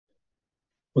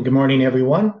Well, good morning,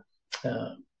 everyone.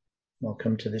 Uh,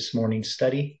 Welcome to this morning's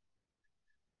study.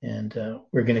 And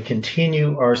we're going to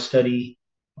continue our study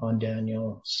on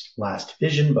Daniel's last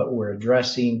vision, but we're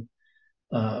addressing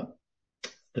uh,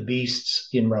 the beasts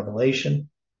in Revelation,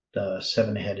 the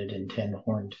seven-headed and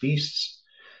ten-horned beasts.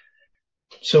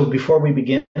 So before we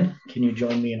begin, can you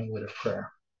join me in a word of prayer?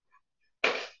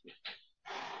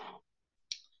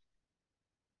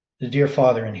 Dear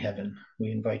Father in heaven,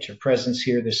 we invite your presence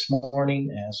here this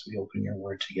morning as we open your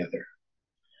word together.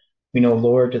 We know,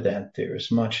 Lord, that there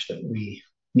is much that we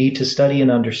need to study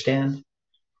and understand.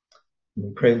 And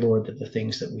we pray, Lord, that the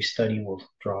things that we study will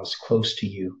draw us close to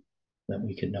you, that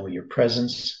we can know your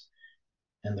presence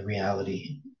and the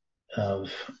reality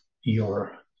of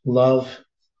your love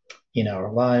in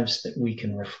our lives, that we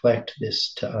can reflect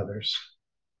this to others.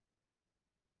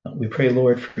 We pray,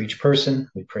 Lord, for each person.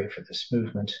 We pray for this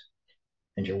movement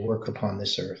and your work upon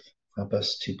this earth. Help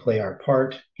us to play our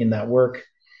part in that work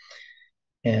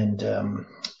and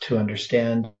to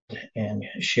understand and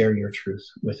share your truth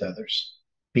with others.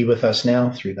 Be with us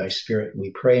now through thy Spirit,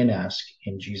 we pray and ask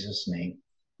in Jesus' name.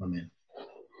 Amen.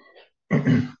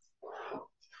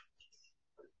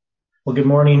 Well, good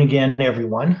morning again,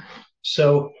 everyone.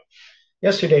 So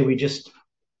yesterday we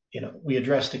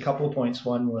addressed a couple of points.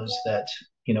 One was that,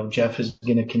 Jeff is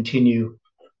going to continue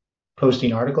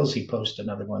posting articles. He posted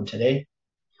another one today.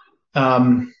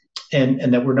 And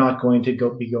that we're not going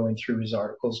to be going through his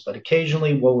articles, but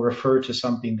occasionally we'll refer to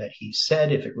something that he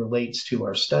said if it relates to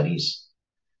our studies,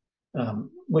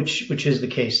 which is the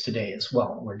case today as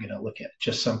well. We're going to look at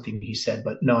just something he said,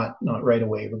 but not right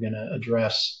away. We're going to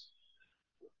address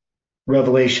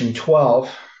Revelation 12,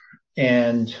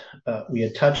 and we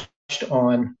had touched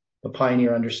on the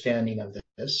pioneer understanding of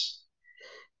this.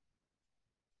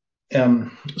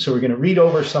 So we're going to read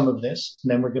over some of this,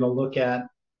 and then we're going to look at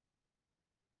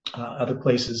other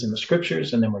places in the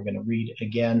scriptures, and then we're going to read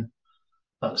again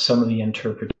some of the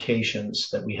interpretations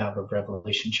that we have of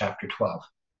Revelation chapter 12.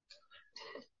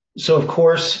 So, of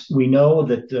course, we know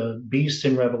that the beasts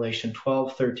in Revelation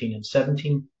 12, 13, and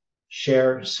 17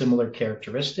 share similar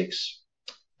characteristics,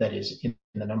 that is, in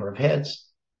the number of heads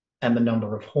and the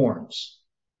number of horns.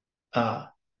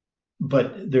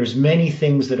 But there's many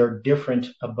things that are different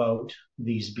about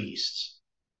these beasts.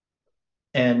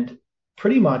 And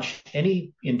pretty much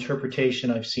any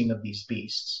interpretation I've seen of these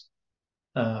beasts,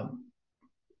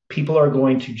 people are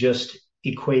going to just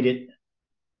equate it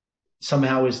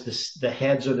somehow as the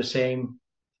heads are the same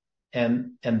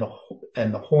and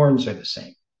the horns are the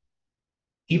same,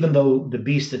 even though the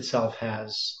beast itself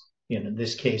has, in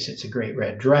this case, it's a great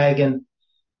red dragon.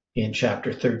 In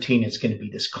chapter 13, it's going to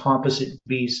be this composite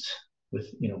beast with,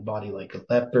 body like a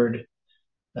leopard,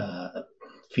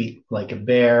 feet like a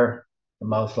bear, a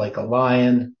mouth like a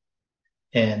lion,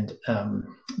 and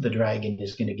the dragon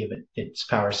is going to give it its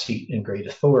power, seat, and great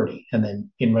authority. And then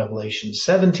in Revelation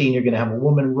 17, you're going to have a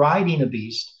woman riding a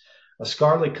beast, a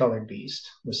scarlet-colored beast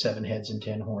with 7 heads and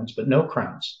 10 horns, but no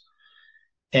crowns.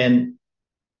 And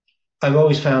I've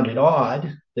always found it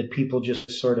odd that people just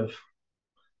sort of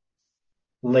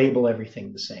label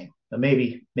everything the same. Now,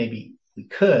 maybe we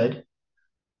could,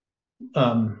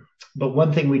 but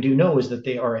one thing we do know is that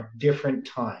they are at different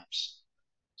times.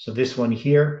 So this one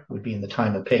here would be in the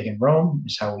time of pagan Rome,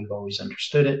 is how we've always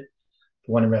understood it.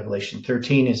 The one in Revelation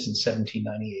 13 is in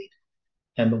 1798.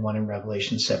 And the one in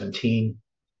Revelation 17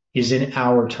 is in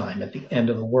our time, at the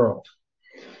end of the world.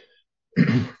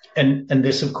 and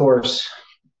this, of course,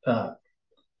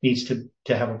 needs to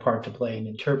have a part to play in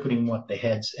interpreting what the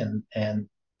heads and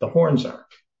the horns are.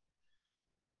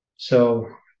 So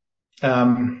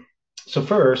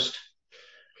first,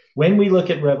 when we look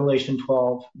at Revelation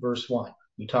 12, verse 1,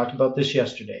 we talked about this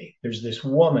yesterday. There's this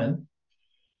woman.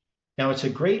 Now, it's a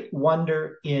great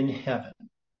wonder in heaven.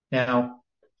 Now,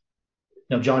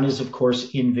 John is, of course,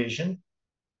 in vision,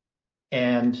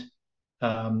 and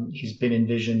he's been in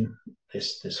vision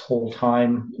this whole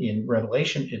time in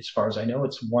Revelation. As far as I know,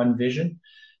 it's one vision.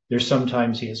 There's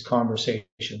sometimes he has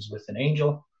conversations with an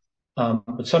angel,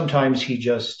 but sometimes he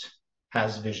just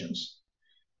has visions.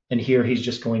 And here he's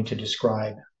just going to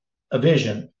describe a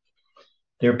vision.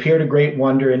 There appeared a great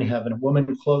wonder in heaven, a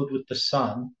woman clothed with the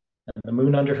sun and the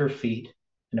moon under her feet,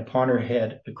 and upon her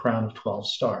head a crown of 12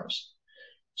 stars.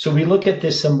 So we look at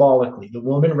this symbolically. The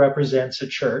woman represents a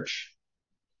church.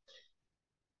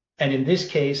 And in this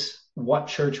case, what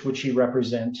church would she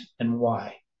represent and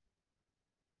why?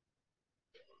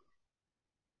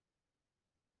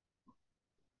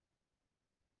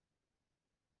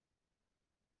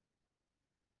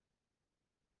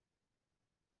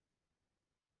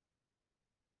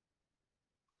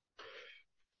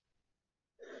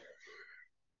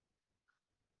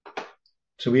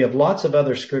 So we have lots of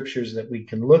other scriptures that we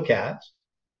can look at.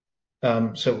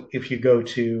 So if you go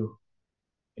to,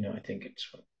 I think I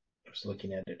was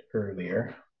looking at it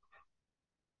earlier,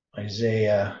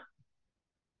 Isaiah,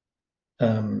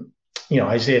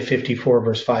 Isaiah 54,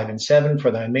 verse 5 and 7,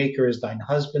 for thy maker is thine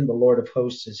husband, the Lord of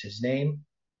hosts is his name,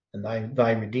 and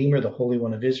thy Redeemer, the Holy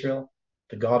One of Israel,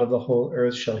 the God of the whole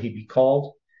earth shall he be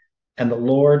called. And the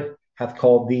Lord hath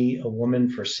called thee a woman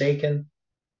forsaken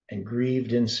and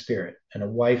grieved in spirit, and a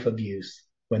wife of youth,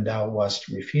 when thou wast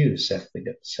refused,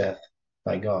 saith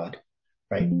thy God.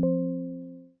 Right?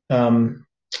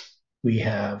 We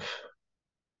have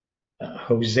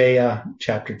Hosea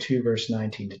chapter 2, verse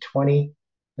 19 to 20.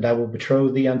 And I will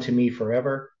betroth thee unto me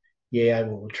forever. Yea, I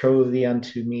will betroth thee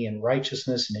unto me in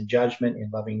righteousness and in judgment, in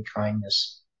loving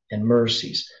kindness and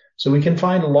mercies. So we can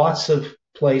find lots of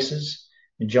places.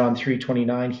 In John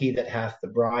 3:29, he that hath the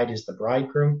bride is the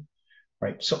bridegroom.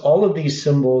 Right. So all of these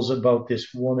symbols about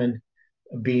this woman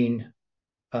being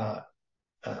a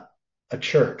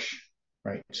church.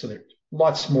 Right. So there's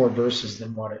lots more verses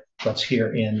than what's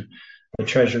here in the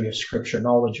Treasury of Scripture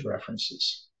Knowledge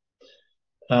references.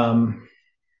 Now,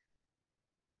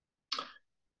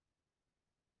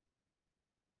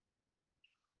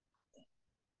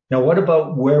 what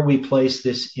about where we place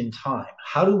this in time?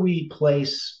 How do we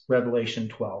place Revelation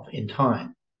 12 in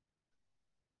time?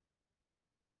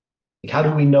 How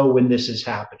do we know when this is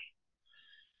happening?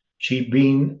 She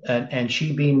being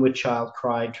with child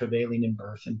cried, travailing in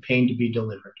birth, and pain to be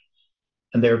delivered.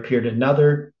 And there appeared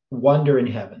another wonder in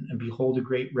heaven, and behold, a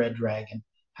great red dragon,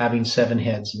 having 7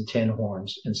 heads and 10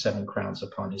 horns, and 7 crowns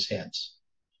upon his heads.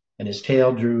 And his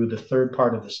tail drew the third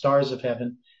part of the stars of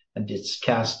heaven, and did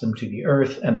cast them to the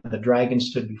earth. And the dragon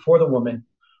stood before the woman,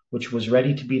 which was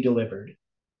ready to be delivered,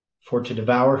 for to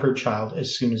devour her child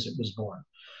as soon as it was born.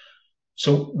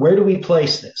 So where do we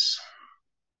place this,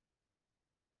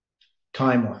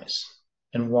 time-wise,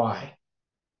 and why?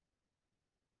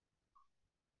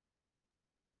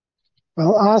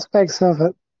 Well, aspects of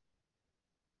it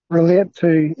relate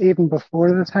to even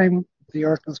before the time the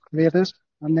earth was created,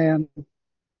 and then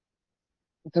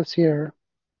this year,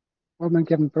 woman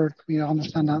giving birth, we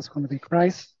understand that's going to be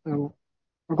Christ. So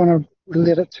we're going to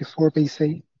relate it to 4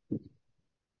 BC,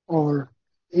 or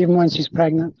even when she's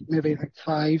pregnant, maybe like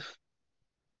 5,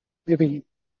 maybe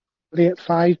late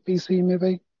 5 BC,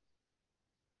 maybe.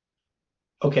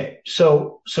 Okay,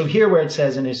 so here where it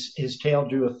says, and his tail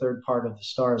drew a third part of the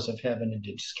stars of heaven and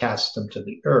did cast them to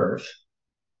the earth,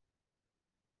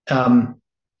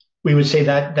 we would say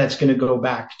that that's going to go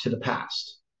back to the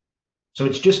past. So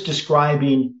it's just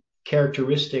describing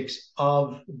characteristics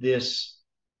of this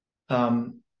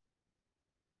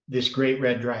this great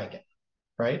red dragon,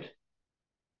 right?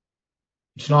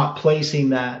 It's not placing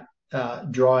that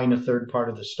drawing a third part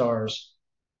of the stars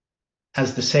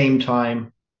as the same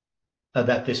time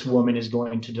that this woman is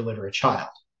going to deliver a child,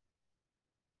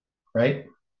 right?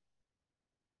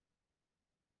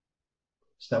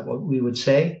 Is that what we would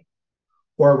say?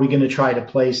 Or are we going to try to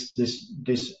place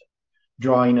this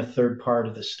drawing a third part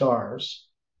of the stars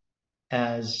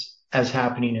as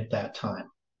happening at that time?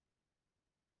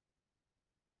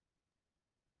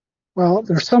 Well,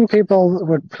 there's some people that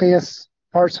would place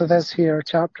parts of this here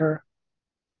chapter,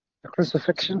 the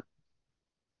crucifixion,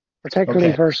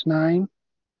 particularly verse 9.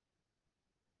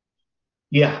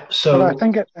 Yeah, so but I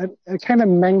think it kind of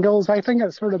mingles. I think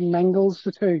it sort of mingles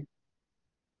the two.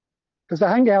 Because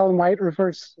I think Ellen White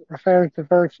refers to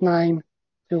verse 9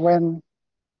 to when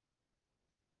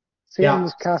Satan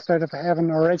was cast out of heaven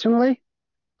originally,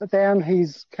 but then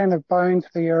he's kind of bound to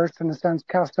the earth in a sense,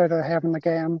 cast out of heaven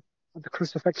again at the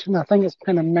crucifixion. I think it's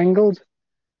kind of mingled.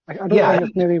 I don't think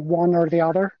it's maybe one or the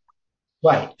other.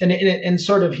 Right, and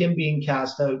sort of him being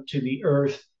cast out to the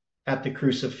earth at the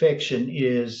crucifixion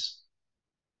is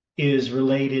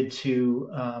related to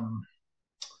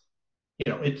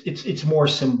it's more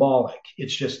symbolic.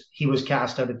 It's just he was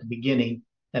cast out at the beginning,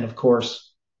 and of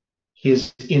course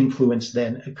his influence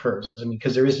then occurs. I mean,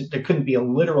 because there couldn't be a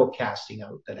literal casting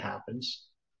out that happens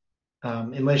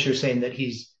unless you're saying that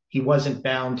he wasn't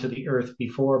bound to the earth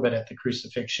before, but at the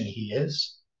crucifixion he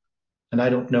is. And I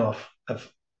don't know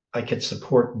if I could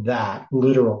support that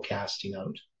literal casting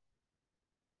out.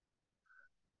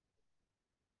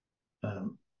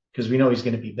 Because we know he's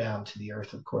going to be bound to the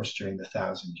earth, of course, during the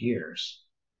 1,000 years.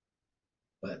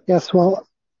 But yes, well,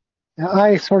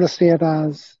 I sort of see it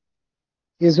as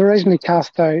he was originally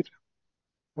cast out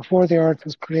before the earth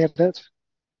was created,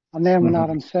 and then when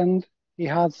Adam sinned, he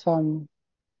had some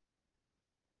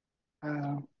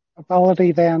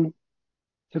ability then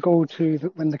to go to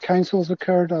when the councils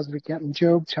occurred, as we get in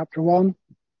Job chapter 1.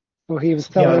 So he was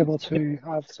still Yeah, able to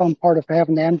have some part of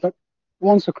heaven then, but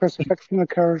once the crucifixion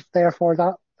occurs, therefore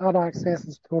that access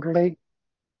is totally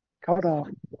cut off.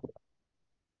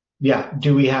 yeah.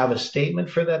 Do we have a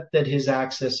statement for that, that his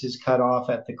access is cut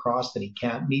off at the cross, that he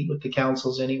can't meet with the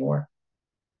councils anymore?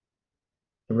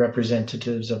 The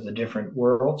representatives of the different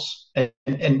worlds.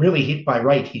 And really, by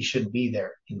right, he shouldn't be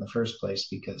there in the first place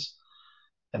because,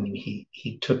 I mean,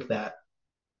 he took that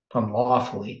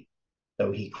unlawfully,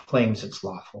 though he claims it's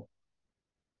lawful.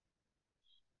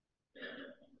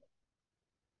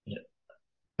 Yeah.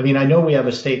 I mean, I know we have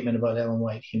a statement about Ellen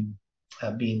White him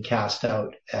being cast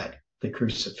out at the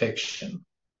crucifixion.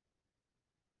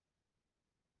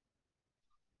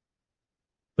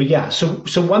 But yeah, so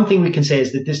one thing we can say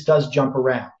is that this does jump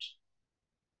around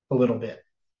a little bit,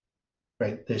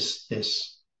 right? This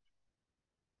it's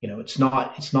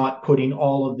not putting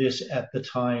all of this at the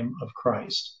time of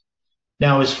Christ.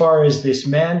 Now, as far as this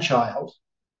man child,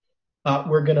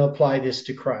 we're going to apply this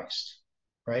to Christ,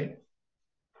 right?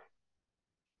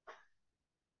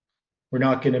 We're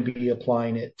not going to be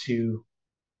applying it to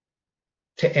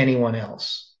anyone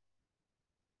else.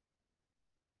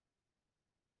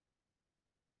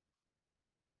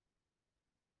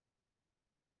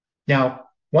 Now,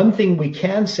 one thing we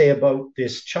can say about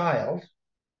this child,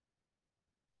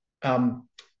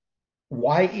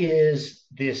 why is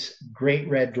this great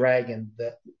red dragon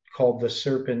that called the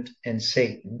serpent and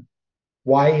Satan,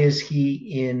 why is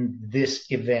he in this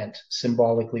event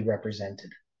symbolically represented?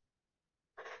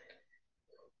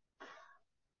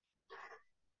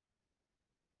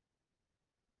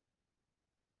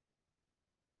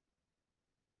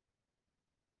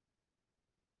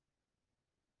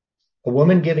 A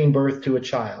woman giving birth to a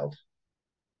child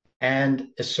and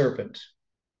a serpent.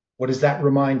 What does that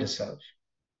remind us of?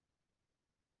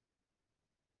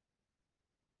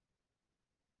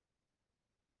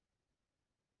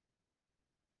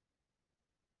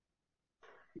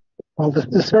 Well,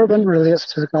 the serpent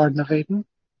relates to the Garden of Eden.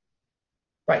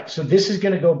 Right. So this is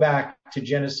going to go back to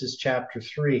Genesis chapter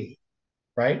 3,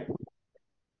 right?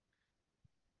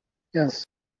 Yes.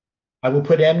 I will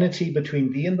put enmity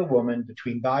between thee and the woman,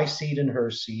 between thy seed and her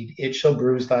seed. It shall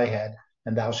bruise thy head,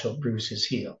 and thou shalt bruise his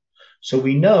heel. So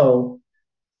we know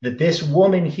that this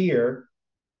woman here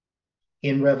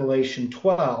in Revelation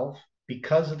 12,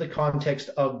 because of the context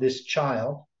of this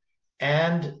child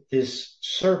and this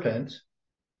serpent,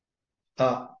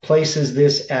 places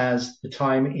this as the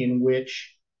time in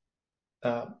which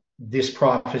this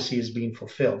prophecy is being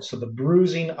fulfilled. So the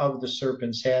bruising of the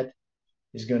serpent's head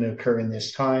is going to occur in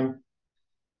this time,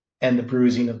 and the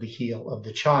bruising of the heel of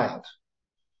the child.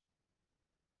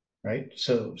 Right?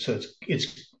 So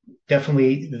it's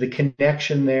definitely the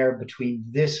connection there between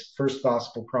this first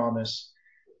gospel promise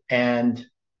and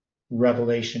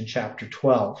Revelation chapter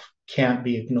 12 can't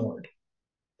be ignored.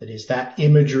 That is, that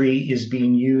imagery is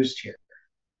being used here.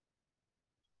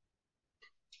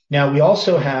 Now, we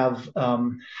also have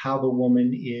how the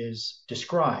woman is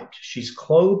described. She's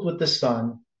clothed with the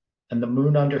sun and the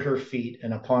moon under her feet,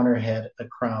 and upon her head a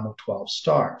crown of 12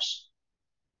 stars.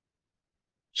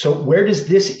 So where does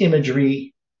this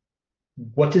imagery,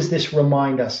 what does this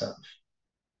remind us of?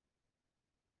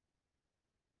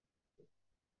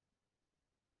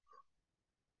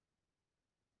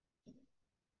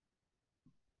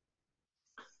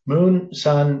 Moon,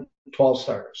 sun, 12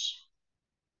 stars.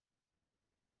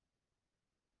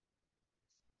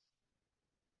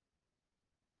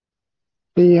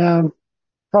 The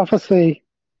prophecy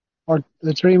or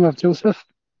the dream of Joseph.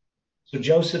 So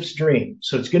Joseph's dream.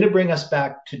 So it's going to bring us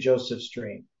back to Joseph's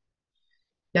dream.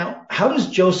 Now, how does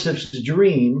Joseph's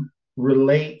dream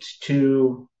relate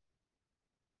to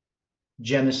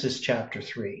Genesis chapter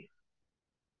 3,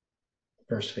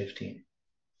 verse 15?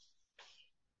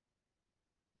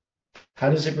 How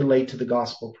does it relate to the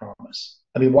gospel promise?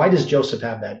 I mean, why does Joseph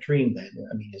have that dream then?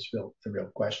 I mean, is the real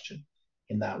question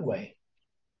in that way.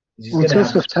 Well,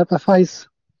 Joseph typifies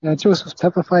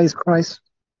Christ.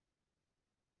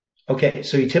 Okay,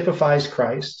 so he typifies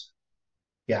Christ.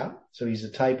 Yeah, so he's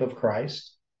a type of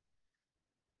Christ.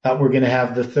 We're going to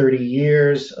have the 30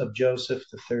 years of Joseph,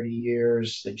 the 30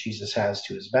 years that Jesus has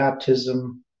to his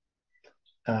baptism.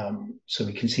 So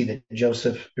we can see that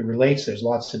Joseph relates. There's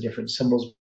lots of different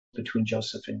symbols between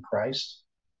Joseph and Christ.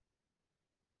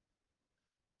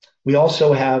 We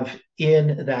also have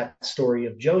in that story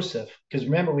of Joseph, because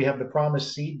remember, we have the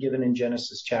promised seed given in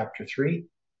Genesis chapter 3.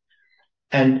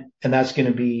 And that's going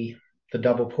to be the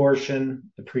double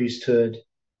portion, the priesthood,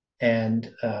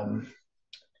 and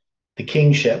the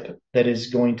kingship that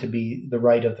is going to be the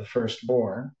right of the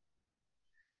firstborn,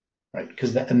 right?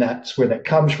 Because that's where that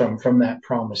comes from that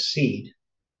promised seed.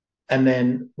 And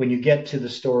then when you get to the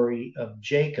story of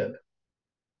Jacob,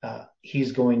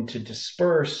 he's going to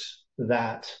disperse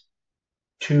that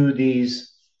to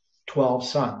these 12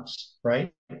 sons,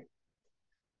 right?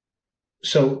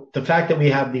 So the fact that we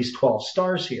have these 12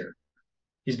 stars here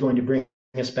is going to bring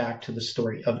us back to the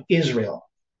story of Israel.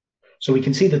 So we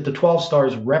can see that the 12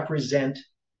 stars represent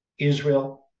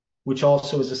Israel, which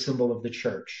also is a symbol of the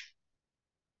church.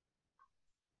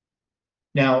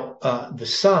 Now, the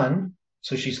sun,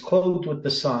 so she's clothed with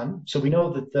the sun. So we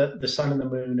know that the sun and the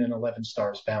moon and 11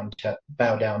 stars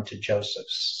bow down to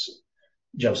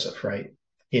Joseph, right,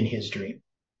 in his dream.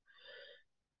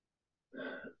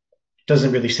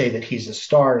 Doesn't really say that he's a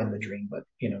star in the dream, but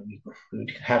we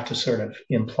would have to sort of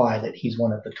imply that he's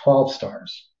one of the 12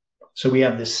 stars. So we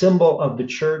have the symbol of the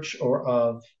church or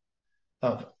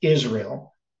of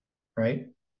Israel, right?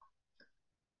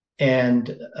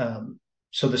 And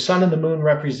so the sun and the moon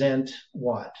represent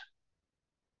what?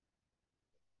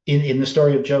 In the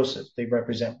story of Joseph, they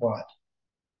represent what?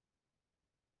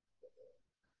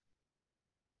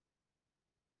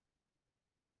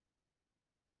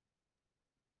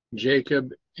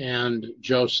 Jacob and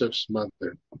Joseph's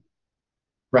mother.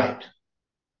 Right.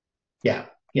 Yeah.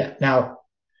 Now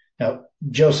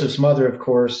Joseph's mother, of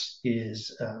course,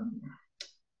 is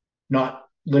not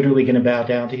literally going to bow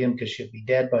down to him because she'll be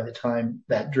dead by the time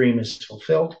that dream is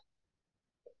fulfilled.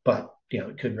 But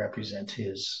it could represent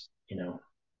his,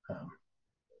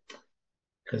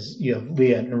 because you have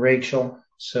Leah and Rachel.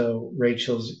 So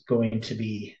Rachel's going to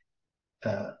be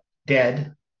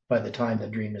dead by the time the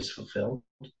dream is fulfilled.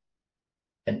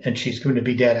 And she's going to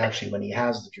be dead actually when he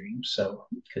has the dream. So,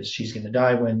 because she's going to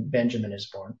die when Benjamin is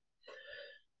born.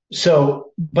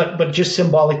 So, but just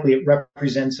symbolically, it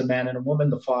represents a man and a woman,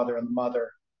 the father and the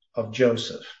mother of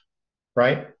Joseph,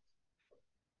 right?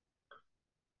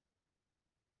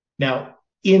 Now,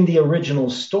 in the original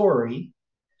story,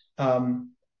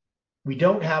 we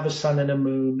don't have a sun and a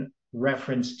moon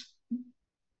referenced,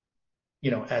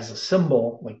 as a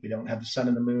symbol. Like we don't have the sun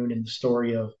and the moon in the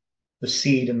story of the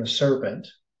seed and the serpent,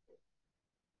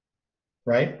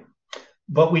 right?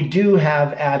 But we do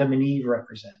have Adam and Eve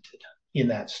represented in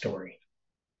that story.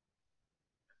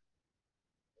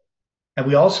 And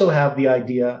we also have the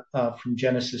idea from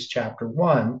Genesis chapter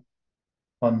 1,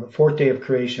 on the fourth day of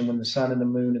creation, when the sun and the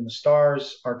moon and the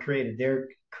stars are created. They're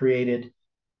created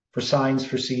for signs,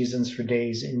 for seasons, for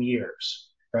days and years,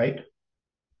 right?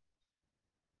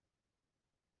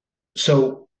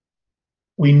 So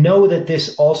we know that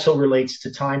this also relates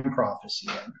to time prophecy.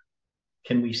 Then.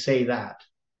 Can we say that?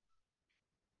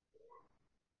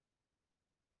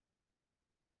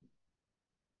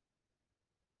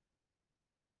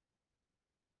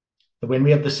 When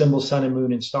we have the symbol sun and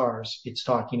moon and stars, it's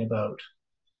talking about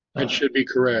That should be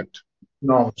correct.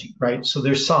 Technology, right? So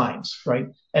there's signs, right?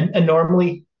 And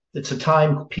normally it's a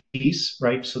time piece,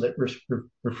 right? So that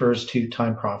refers to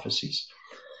time prophecies.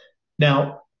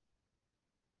 Now,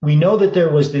 we know that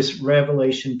there was this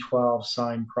Revelation 12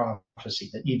 sign prophecy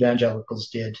that evangelicals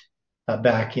did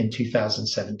back in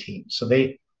 2017. So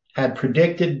they had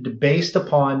predicted, based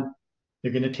upon,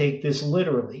 they're going to take this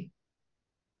literally.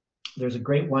 There's a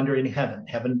great wonder in heaven,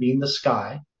 heaven being the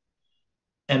sky,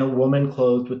 and a woman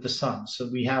clothed with the sun. So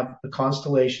we have the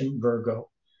constellation Virgo,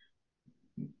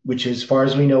 which, as far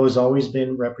as we know, has always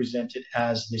been represented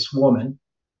as this woman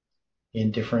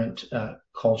in different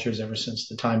cultures ever since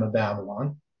the time of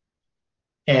Babylon.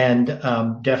 And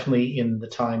definitely in the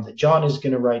time that John is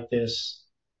going to write this,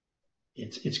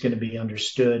 it's going to be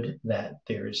understood that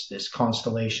there's this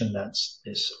constellation that's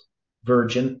this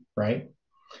virgin, right?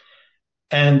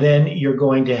 And then you're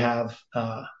going to have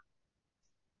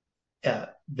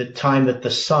the time that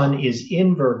the sun is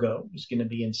in Virgo is going to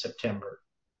be in September.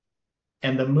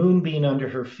 And the moon being under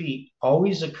her feet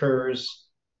always occurs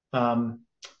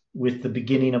with the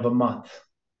beginning of a month,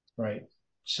 right?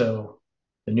 So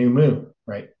the new moon,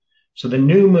 right? So the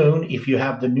new moon, if you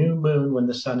have the new moon when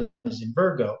the sun is in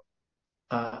Virgo,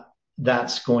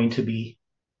 that's going to be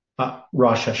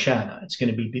Rosh Hashanah. It's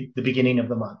going to be the beginning of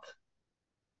the month.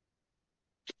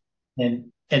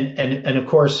 And of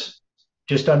course,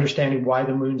 just understanding why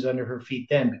the moon's under her feet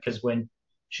then, because when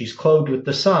she's clothed with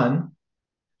the sun,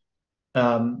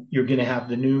 you're going to have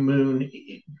the new moon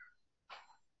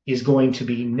is going to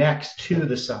be next to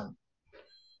the sun,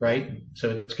 right? So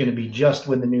it's going to be just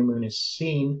when the new moon is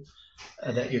seen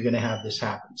that you're going to have this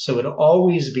happen. So it'll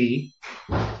always be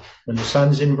when the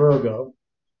sun's in Virgo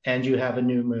and you have a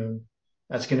new moon,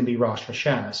 that's going to be Rosh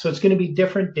Hashanah. So it's going to be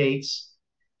different dates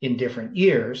in different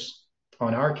years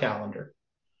on our calendar,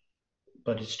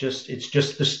 but it's just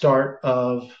the start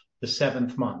of the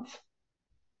 7th month.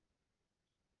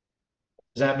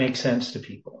 Does that make sense to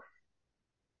people?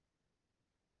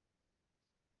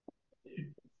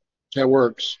 That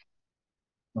works.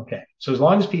 Okay. So as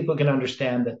long as people can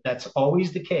understand that that's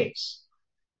always the case,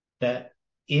 that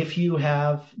if you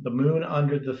have the moon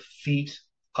under the feet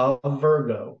of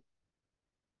Virgo,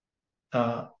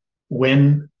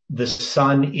 when the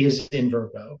sun is in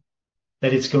Virgo,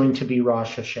 that it's going to be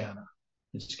Rosh Hashanah.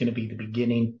 It's going to be the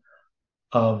beginning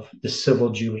of the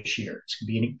civil Jewish year. It's going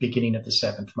to be the beginning of the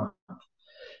 7th month.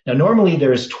 Now, normally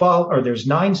there's 12 or there's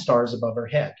 9 stars above her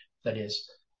head. That is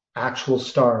actual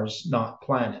stars, not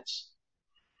planets.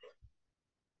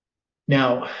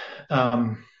 Now,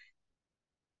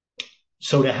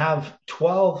 so to have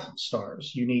 12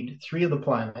 stars, you need 3 of the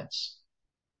planets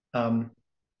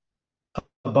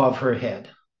above her head.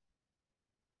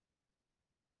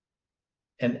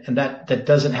 And that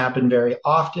doesn't happen very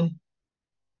often.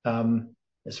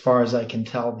 As far as I can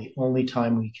tell, the only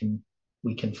time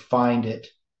we can find it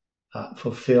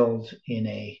fulfilled in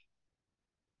a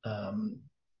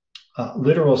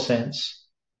literal sense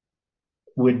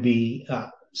would be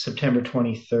September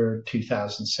 23rd,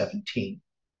 2017.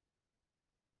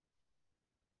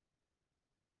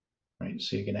 Right,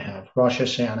 so you're going to have Rosh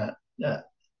Hashanah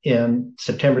in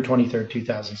September 23rd,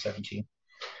 2017.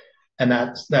 And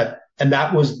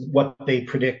that was what they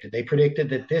predicted. They predicted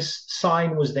that this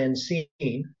sign was then seen,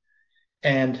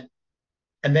 and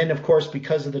then, of course,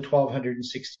 because of the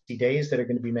 1260 days that are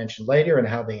going to be mentioned later and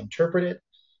how they interpret it,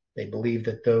 they believe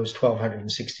that those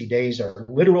 1260 days are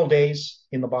literal days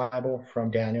in the Bible from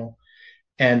Daniel,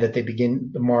 and that they begin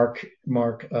the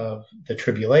mark of the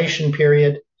tribulation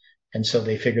period. And so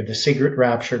they figured the secret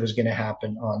rapture was going to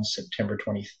happen on September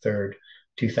 23rd,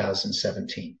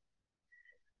 2017.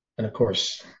 And of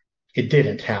course, it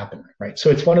didn't happen, right? So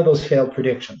it's one of those failed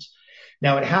predictions.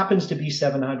 Now, it happens to be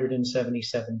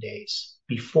 777 days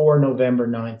before November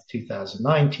 9th,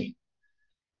 2019.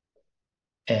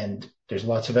 And there's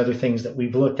lots of other things that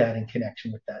we've looked at in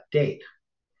connection with that date.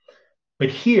 But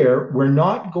here, we're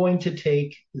not going to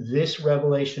take this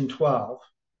Revelation 12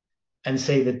 and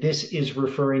say that this is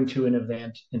referring to an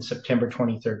event in September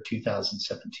 23rd,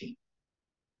 2017.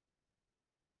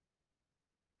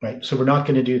 Right? So we're not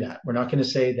going to do that. We're not going to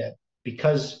say that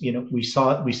because, we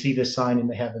see this sign in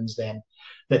the heavens then,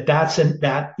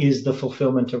 that is the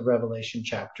fulfillment of Revelation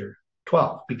chapter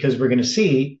 12, because we're going to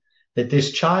see that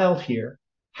this child here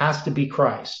has to be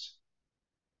Christ.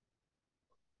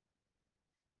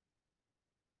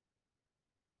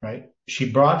 Right?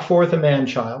 She brought forth a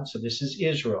man-child, so this is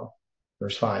Israel,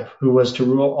 verse 5, who was to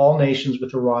rule all nations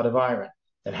with a rod of iron.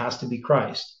 That has to be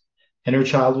Christ. And her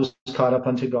child was caught up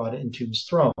unto God and to his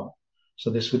throne. So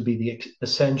this would be the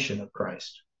ascension of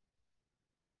Christ.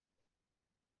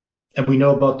 And we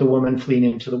know about the woman fleeing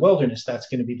into the wilderness. That's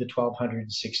going to be the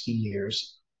 1260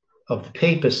 years of the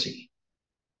papacy.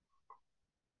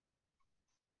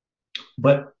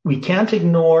 But we can't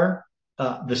ignore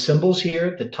the symbols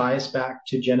here that tie us back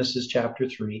to Genesis chapter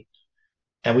 3.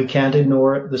 And we can't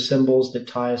ignore the symbols that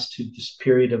tie us to this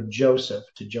period of Joseph,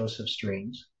 to Joseph's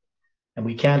dreams. And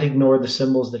we can't ignore the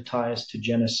symbols that tie us to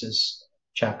Genesis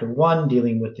chapter 1,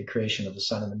 dealing with the creation of the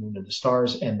sun and the moon and the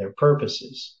stars and their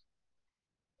purposes.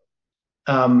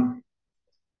 But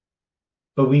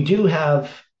we do have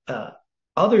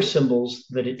other symbols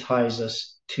that it ties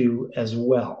us to as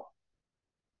well.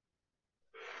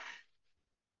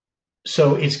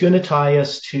 So it's going to tie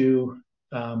us to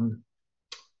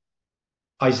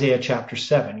Isaiah chapter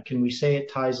 7. Can we say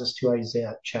it ties us to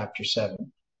Isaiah chapter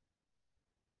 7?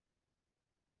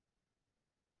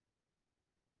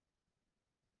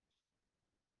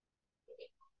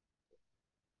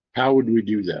 How would we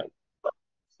do that?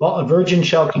 Well, a virgin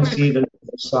shall conceive and bear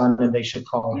a son, and they shall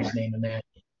call his name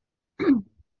Emmanuel.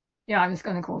 Yeah, I was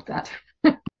going to quote that.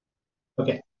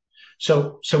 Okay.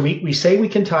 So we say we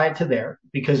can tie it to there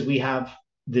because we have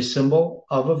the symbol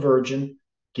of a virgin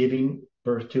giving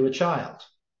birth to a child.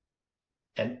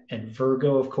 And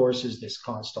Virgo, of course, is this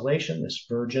constellation, this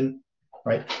virgin,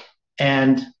 right?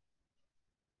 And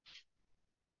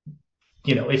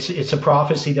it's a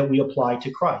prophecy that we apply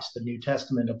to Christ. The New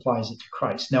Testament applies it to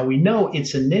Christ. Now we know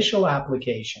its initial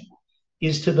application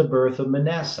is to the birth of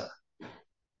Manasseh.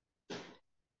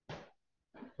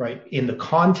 Right? In the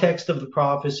context of the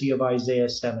prophecy of Isaiah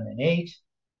 7 and 8,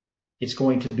 it's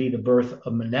going to be the birth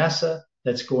of Manasseh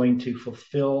that's going to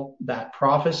fulfill that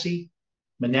prophecy.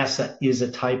 Manasseh is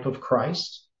a type of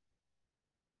Christ.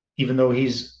 Even though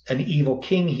he's an evil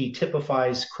king, he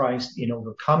typifies Christ in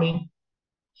overcoming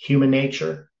human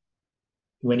nature.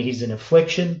 When he's in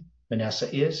affliction,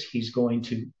 he's going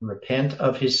to repent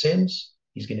of his sins.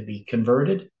 He's going to be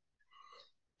converted.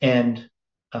 And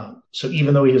So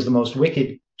even though he was the most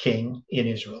wicked king in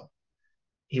Israel,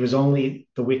 he was only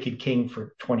the wicked king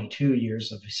for 22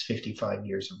 years of his 55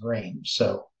 years of reign.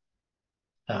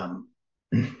 Um,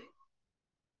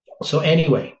 so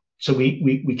anyway, so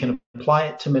we can apply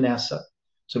it to Manasseh.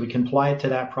 So we can apply it to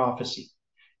that prophecy.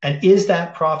 And is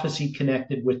that prophecy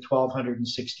connected with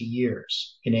 1260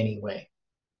 years in any way?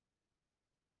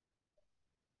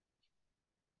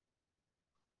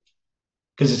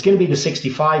 Because it's going to be the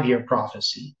 65-year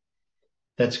prophecy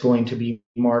that's going to be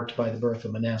marked by the birth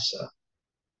of Manasseh.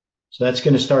 So that's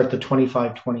going to start the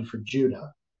 25-20 for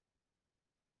Judah,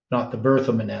 not the birth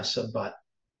of Manasseh, but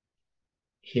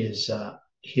his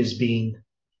being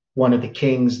one of the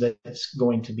kings that's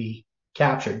going to be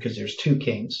captured, because there's two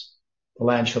kings. The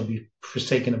land shall be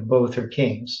forsaken of both her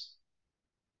kings.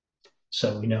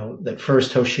 So we know that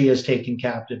first Hoshea is taken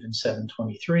captive in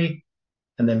 723,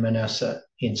 and then Manasseh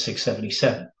in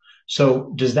 677.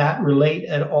 So does that relate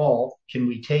at all? Can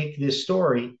we take this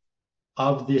story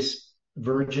of this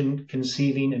virgin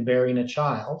conceiving and bearing a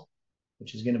child,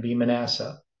 which is going to be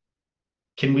Manasseh?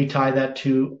 Can we tie that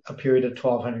to a period of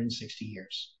 1260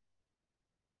 years?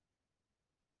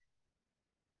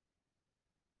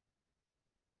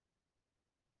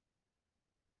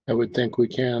 I would think we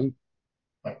can.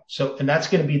 Right. So, and that's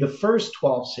going to be the first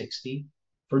 1260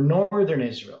 for northern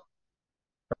Israel,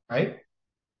 right?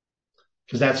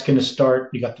 Because that's going to start,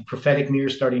 you got the prophetic mirror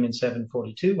starting in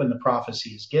 742 when the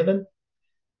prophecy is given.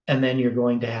 And then you're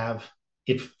going to have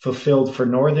it fulfilled for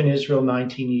northern Israel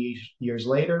 19 years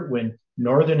later when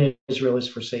northern Israel is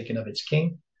forsaken of its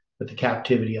king with the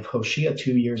captivity of Hoshea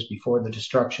 2 years before the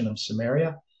destruction of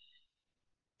Samaria.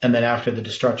 And then after the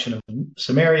destruction of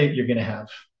Samaria, you're going to have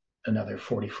another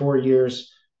 44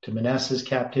 years to Manasseh's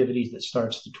captivity that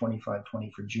starts the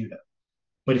 25-20 for Judah.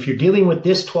 But if you're dealing with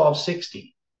this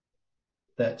 1260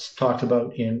 that's talked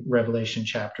about in Revelation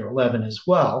chapter 11 as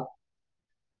well,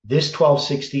 this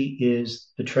 1260 is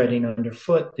the treading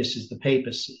underfoot. This is the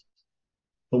papacy.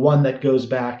 The one that goes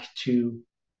back to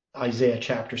Isaiah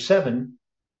chapter 7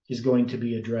 is going to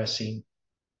be addressing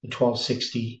the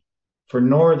 1260 for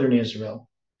northern Israel,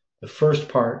 the first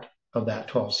part of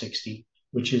that 1260,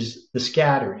 which is the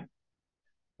scattering,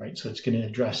 right? So it's going to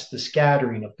address the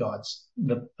scattering of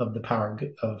the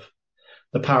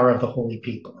power of the holy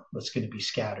people that's going to be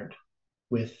scattered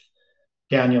with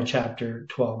Daniel chapter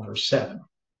 12, verse 7.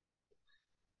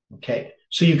 Okay,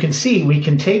 so you can see we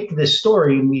can take this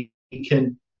story and we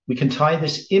can tie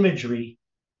this imagery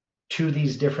to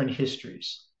these different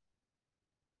histories.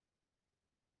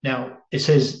 Now it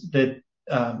says that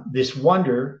this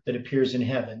wonder that appears in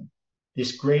heaven,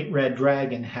 this great red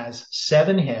dragon, has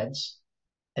 7 heads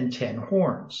and 10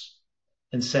 horns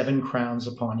and 7 crowns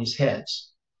upon his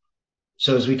heads.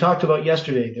 So as we talked about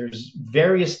yesterday, there's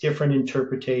various different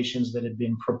interpretations that have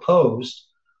been proposed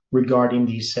regarding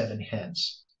these 7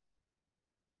 heads.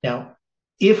 Now,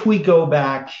 if we go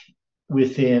back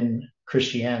within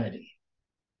Christianity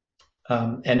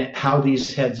and how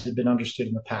these heads have been understood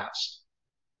in the past,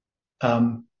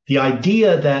 the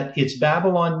idea that it's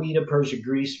Babylon, Media, Persia,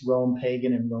 Greece, Rome,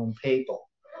 pagan, and Rome papal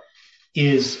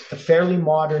is a fairly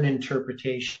modern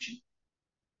interpretation,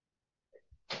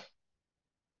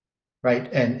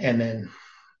 right? And then,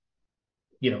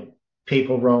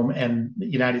 papal Rome and the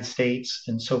United States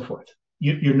and so forth.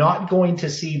 You're not going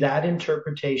to see that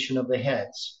interpretation of the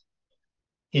heads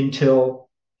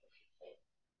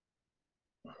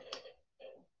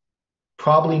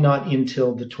probably not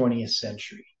until the 20th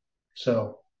century.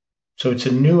 So it's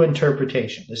a new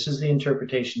interpretation. This is the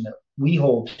interpretation that we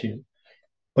hold to,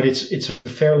 but it's a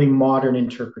fairly modern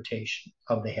interpretation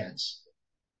of the heads.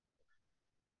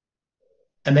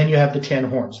 And then you have the 10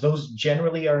 horns. Those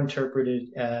generally are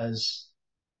interpreted as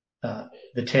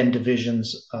the 10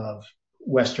 divisions of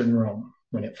Western Rome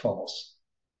when it falls.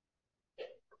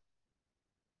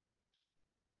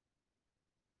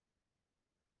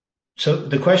 So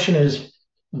the question is,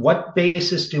 what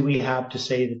basis do we have to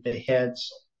say that the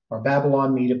heads are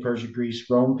Babylon, Media, Persia, Greece,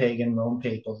 Rome pagan, Rome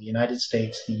papal, the United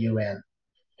States, the UN?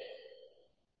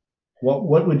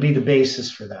 What would be the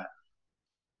basis for that?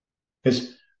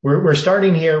 Because we're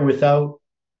starting here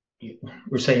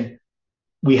we're saying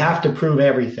we have to prove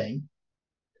everything.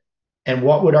 And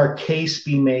what would our case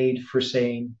be made for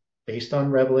saying, based on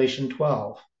Revelation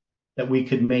 12, that we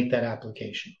could make that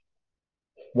application?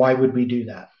 Why would we do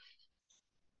that?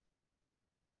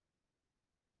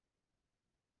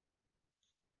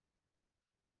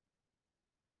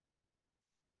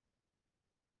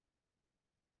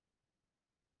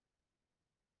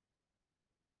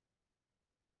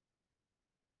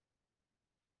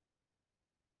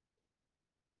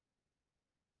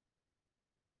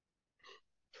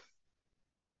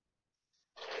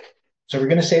 So we're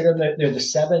going to say that they're the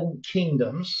seven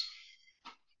kingdoms.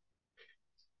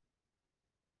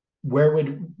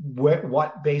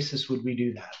 What basis would we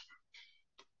do that?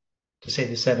 To say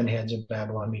the seven heads of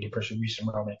Babylon, Media, Persia, Greece, and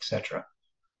Rome, etc.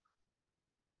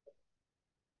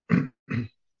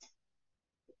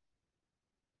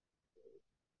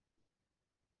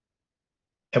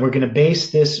 And we're going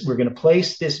to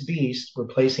place this beast, we're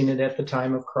placing it at the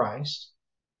time of Christ.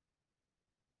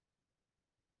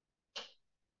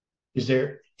 Is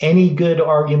there any good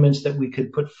arguments that we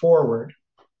could put forward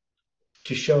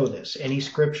to show this? Any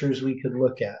scriptures we could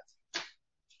look at?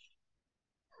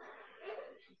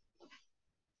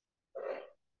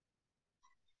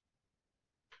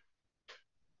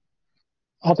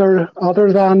 Other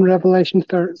than Revelation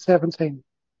 17.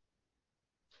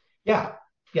 Yeah.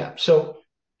 So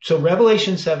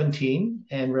Revelation 17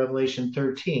 and Revelation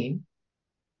 13,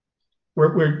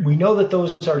 we know that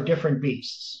those are different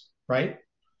beasts, right?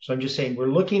 So I'm just saying we're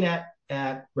looking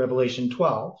at Revelation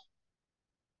 12,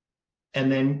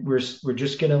 and then we're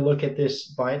just going to look at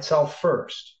this by itself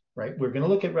first, right? We're going to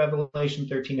look at Revelation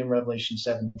 13 and Revelation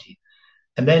 17.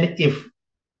 And then if,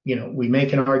 we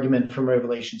make an argument from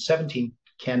Revelation 17,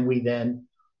 can we then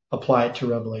apply it to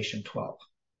Revelation 12?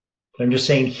 But I'm just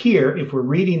saying here, if we're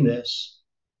reading this,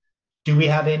 do we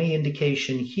have any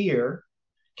indication here?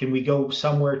 Can we go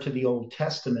somewhere to the Old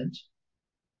Testament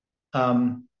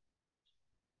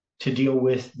to deal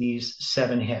with these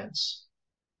seven heads?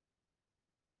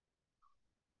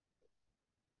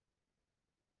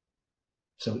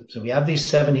 So we have these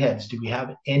seven heads. Do we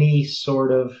have any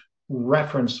sort of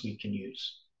reference we can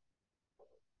use?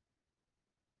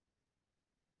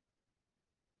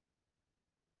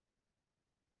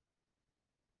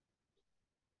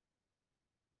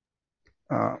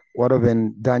 What of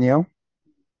in Daniel?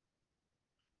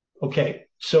 Okay,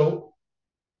 so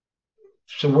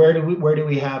where do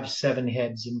we have seven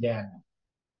heads in Daniel?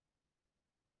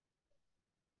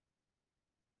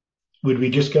 Would we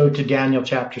just go to Daniel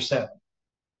chapter 7?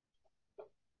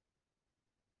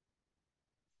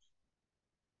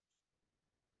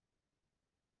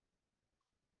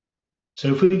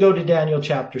 So if we go to Daniel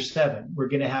chapter 7, we're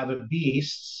going to have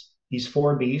these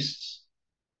four beasts,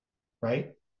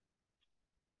 right?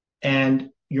 And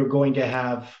you're going to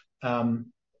have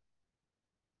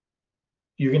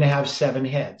seven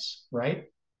heads, right?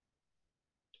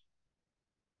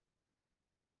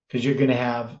 Because you're going to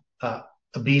have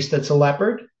a beast that's a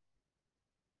leopard.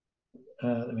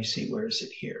 Let me see, where is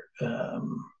it here?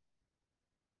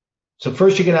 So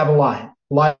first you're going to have a lion.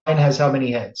 Lion has how many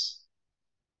heads?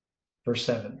 Verse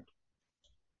 7.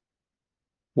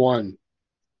 One.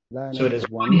 So it has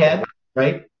one head,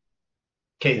 right?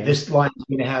 Okay, this lion is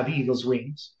going to have eagle's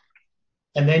wings.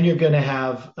 And then you're going to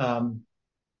have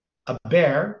a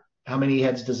bear. How many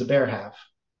heads does a bear have?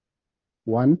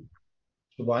 One.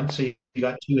 One. So you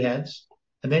got two heads.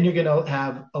 And then you're going to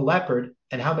have a leopard.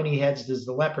 And how many heads does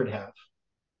the leopard have?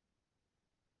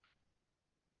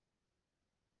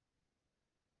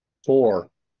 Four.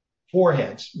 Four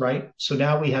heads, right? So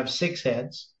now we have six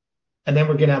heads. And then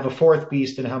we're going to have a fourth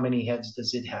beast. And how many heads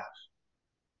does it have?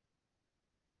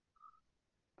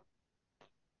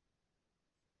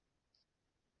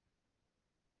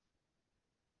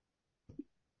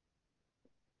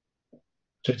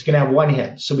 So it's going to have one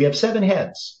head. So we have seven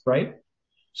heads, right?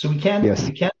 So we can't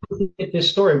look at this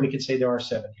story. We could say there are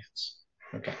seven heads.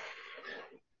 Okay.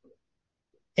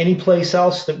 Any place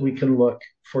else that we can look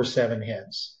for seven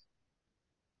heads?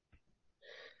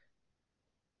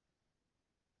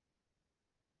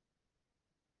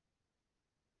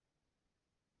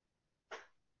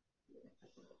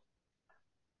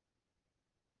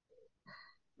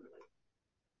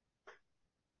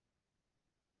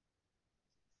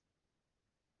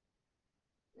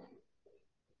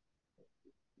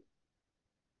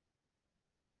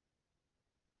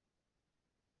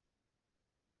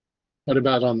 What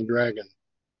about on the dragon?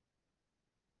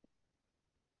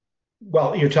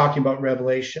 Well, you're talking about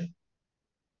Revelation.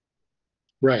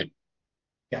 Right.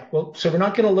 Yeah. Well, so we're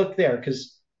not going to look there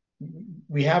because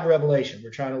we have Revelation.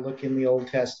 We're trying to look in the Old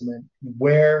Testament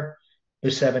where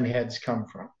the seven heads come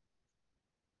from.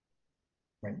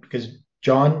 Right? Because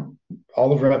John,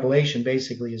 all of Revelation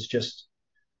basically is just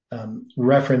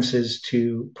references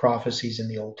to prophecies in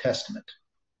the Old Testament.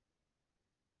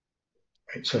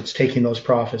 Right? So it's taking those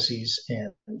prophecies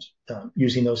and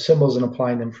using those symbols and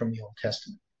applying them from the Old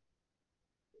Testament.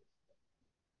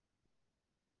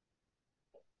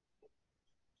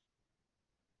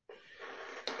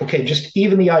 Okay, just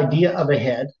even the idea of a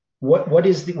head. What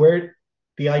is the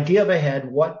idea of a head?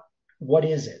 What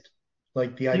is it?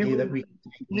 like the You idea that wouldn't, we can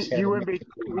take his you, head you and wouldn't make be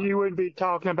it a rock. you wouldn't be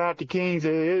talking about the kings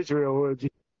of Israel, would you?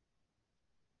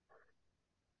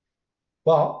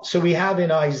 Well, so we have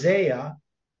in Isaiah,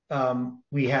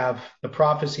 we have the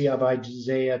prophecy of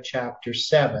Isaiah chapter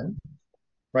 7,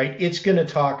 right? It's going to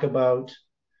talk about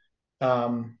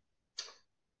um,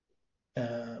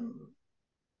 um,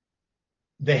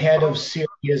 the head of Syria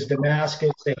is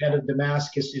Damascus, the head of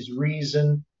Damascus is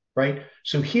Reason, right?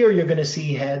 So here you're going to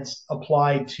see heads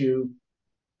applied to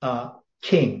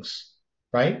kings,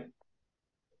 right?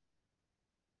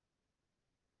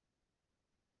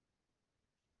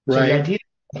 So the Right. idea of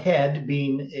the head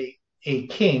being a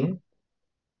king,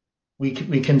 we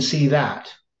can see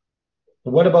that.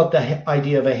 But what about the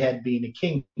idea of a head being a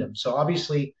kingdom? So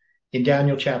obviously in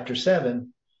Daniel chapter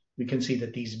 7, we can see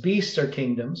that these beasts are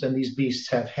kingdoms and these beasts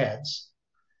have heads.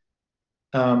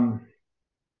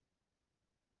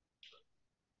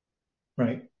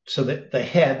 Right. So the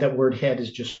head, that word head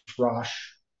is just Rosh,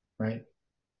 right?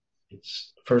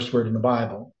 It's the first word in the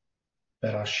Bible,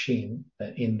 Berashim,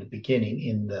 that in the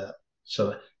beginning,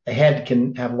 so a head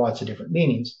can have lots of different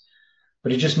meanings,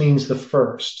 but it just means the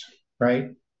first,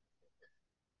 right?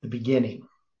 The beginning.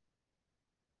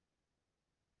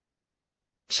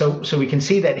 So we can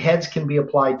see that heads can be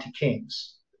applied to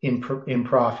kings in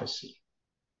prophecy.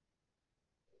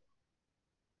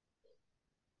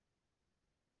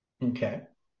 Okay.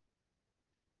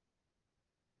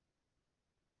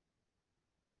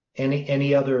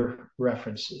 Any other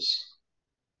references?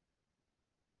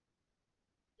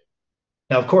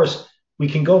 Now, of course, we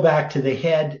can go back to the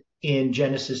head in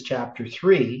Genesis chapter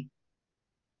 3,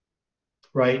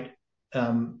 right?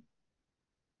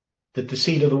 That the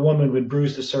seed of the woman would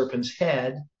bruise the serpent's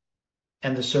head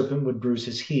and the serpent would bruise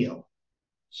his heel.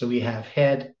 So we have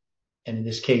head, and in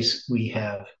this case, we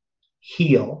have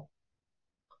heel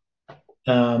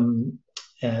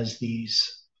as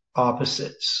these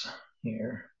opposites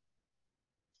here.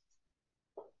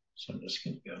 So I'm just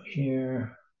going to go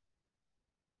here.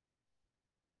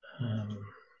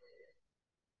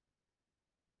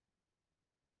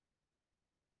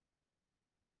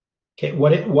 Okay,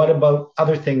 what about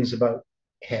other things about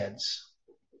heads?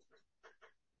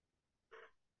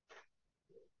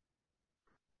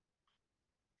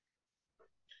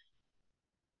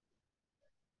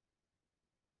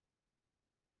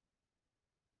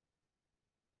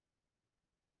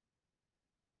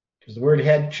 Because the word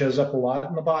head shows up a lot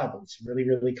in the Bible. It's a really,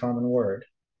 really common word.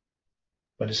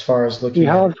 But as far as looking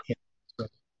at it,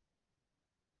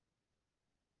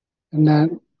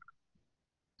 in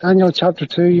Daniel chapter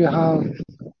 2, you have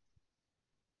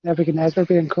Nebuchadnezzar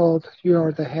being called, "You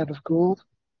are the head of gold."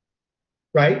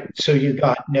 right? So you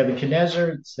got Nebuchadnezzar,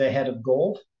 it's the head of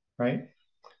gold, right?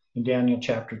 In Daniel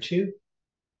chapter 2.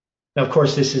 Now, of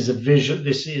course, this is a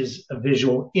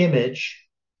visual image,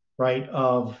 right,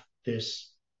 of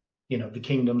this, the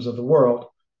kingdoms of the world.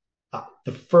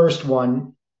 The first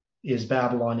one is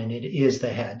Babylon, and it is the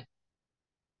head.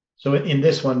 So in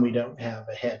this one, we don't have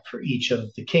a head for each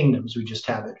of the kingdoms. We just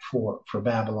have it for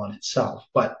Babylon itself.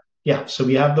 But yeah, so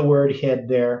we have the word head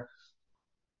there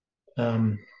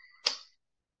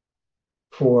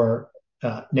for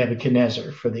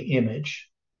Nebuchadnezzar, for the image.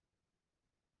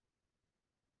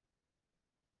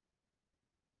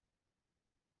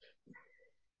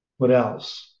 What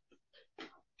else? I'm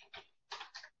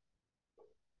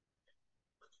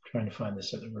trying to find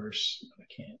this other verse. I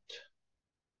can't.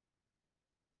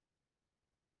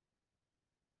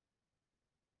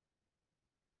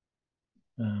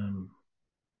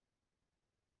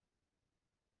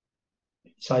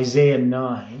 It's Isaiah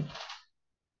 9.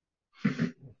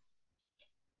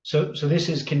 So this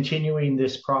is continuing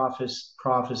this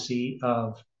prophecy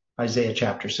of Isaiah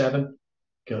chapter 7.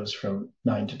 Goes from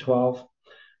 9 to 12.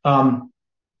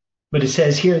 But it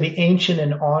says here, the ancient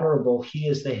and honorable, he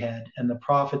is the head, and the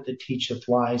prophet that teacheth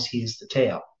lies, he is the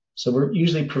tail. So we're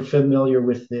usually familiar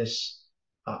with this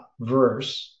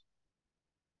verse.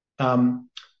 And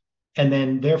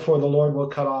then, therefore, the Lord will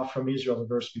cut off from Israel, the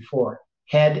verse before,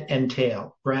 head and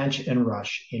tail, branch and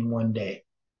rush in one day.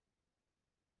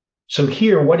 So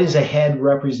here, what is a head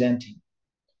representing?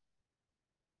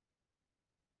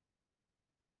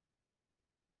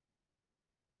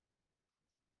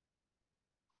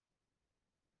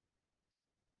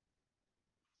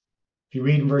 If you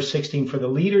read in verse 16, for the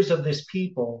leaders of this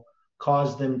people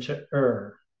cause them to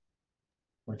err,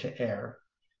 or to err,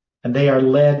 and they are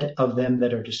led of them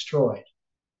that are destroyed.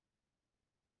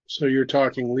 So you're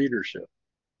talking leadership.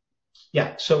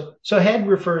 Yeah, so head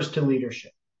refers to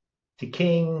leadership, to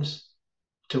kings,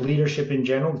 to leadership in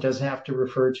general. It doesn't have to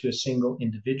refer to a single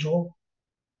individual,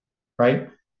 right? It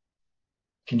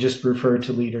can just refer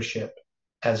to leadership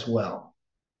as well.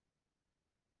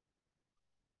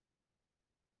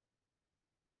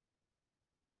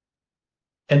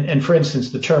 And for instance,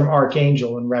 the term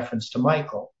archangel in reference to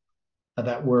Michael,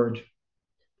 that word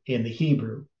in the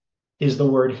Hebrew, is the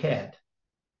word head,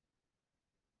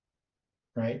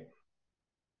 right?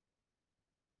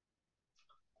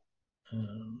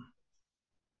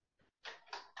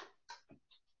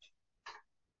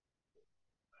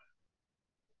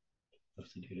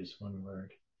 Let's do this one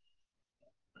word.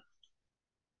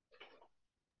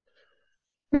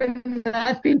 Would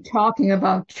that be talking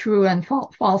about true and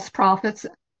false prophets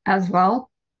as well?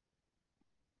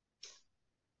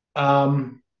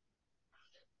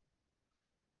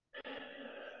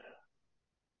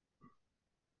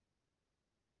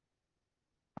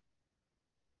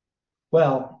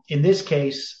 Well, in this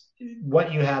case,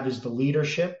 what you have is the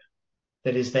leadership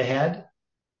that is the head,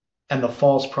 and the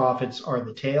false prophets are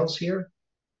the tails here,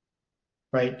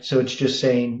 right? So it's just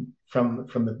saying from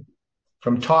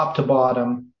top to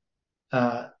bottom,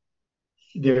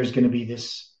 there's going to be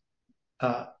this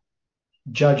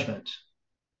judgment.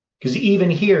 Because even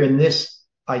here in this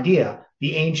idea,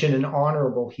 the ancient and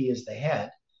honorable, he is the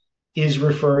head, is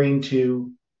referring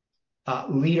to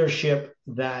leadership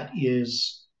that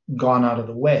is gone out of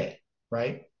the way,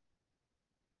 right?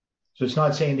 So it's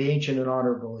not saying the ancient and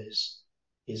honorable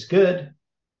is good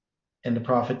and the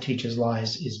prophet teaches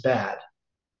lies is bad.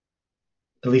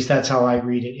 At least that's how I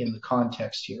read it in the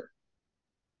context here.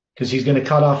 Because he's going to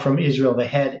cut off from Israel the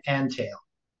head and tail,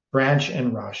 branch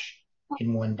and rush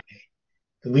in one day.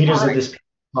 The leaders of this people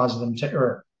cause them to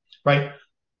err, right?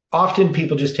 Often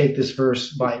people just take this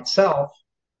verse by itself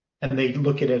and they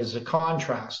look at it as a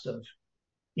contrast of,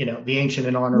 the ancient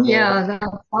and honorable. Yeah, that's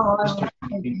how I was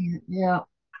thinking it. Yeah.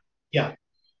 Yeah.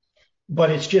 But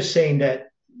it's just saying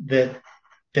that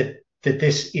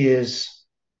this is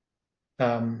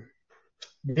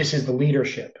the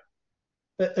leadership.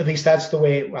 At least that's the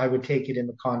way I would take it in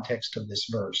the context of this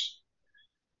verse.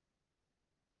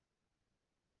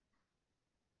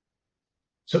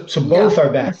 So both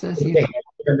are bad. The head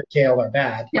and the tail are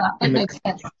bad. Yeah, that makes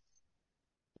sense.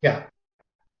 Yeah.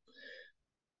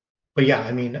 But yeah,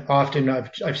 I mean, often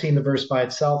I've seen the verse by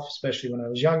itself, especially when I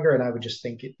was younger, and I would just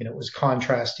think it was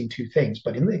contrasting two things.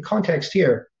 But in the context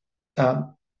here,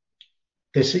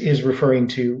 this is referring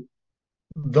to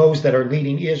those that are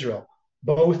leading Israel,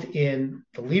 both in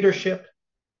the leadership,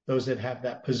 those that have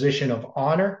that position of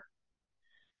honor,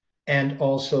 and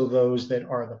also those that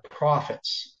are the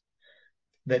prophets,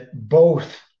 that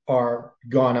both are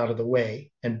gone out of the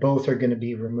way and both are going to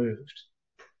be removed.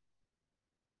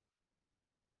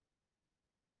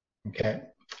 Okay,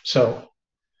 so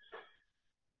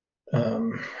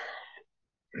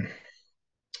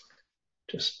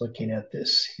just looking at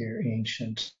this here,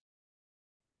 ancient.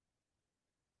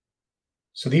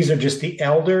 So these are just the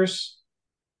elders,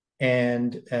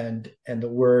 and the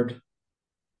word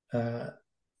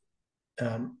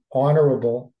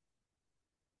honorable.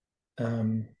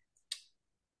 It's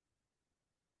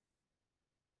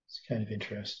kind of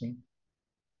interesting.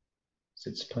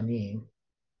 It's panim,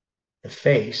 the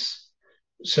face.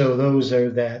 So those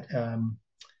are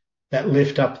that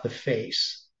lift up the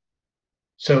face.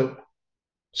 So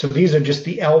these are just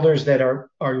the elders that are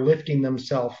lifting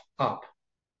themselves up,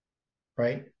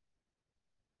 right?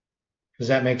 Does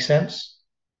that make sense?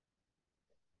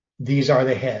 These are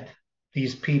the head.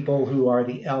 These people who are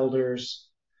the elders,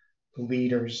 the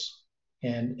leaders,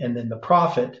 and then the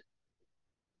prophet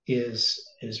is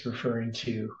referring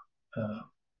to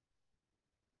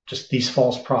just these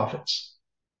false prophets,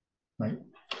 right?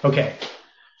 Okay.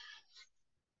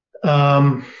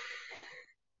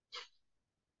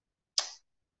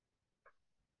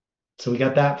 So we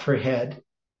got that for head.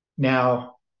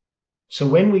 Now, so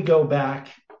when we go back,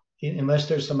 unless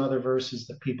there's some other verses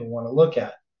that people want to look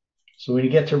at, so when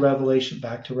you get to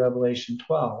back to Revelation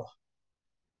 12,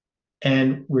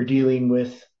 and we're dealing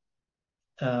with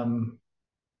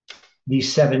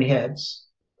these seven heads,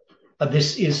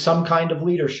 this is some kind of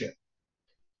leadership,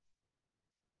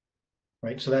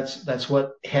 right? So that's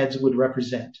what heads would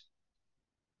represent.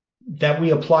 That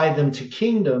we apply them to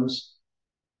kingdoms.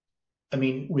 I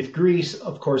mean, with Greece,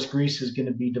 of course, Greece is going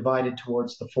to be divided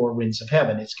towards the four winds of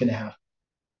heaven. It's going to have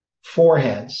four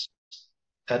heads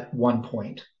at one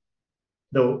point,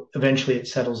 though eventually it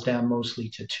settles down mostly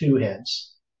to two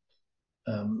heads,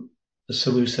 the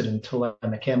Seleucid and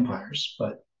Ptolemaic empires.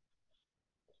 But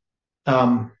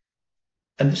and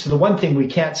so the one thing we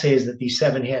can't say is that these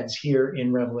seven heads here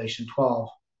in Revelation 12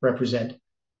 represent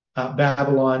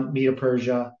Babylon,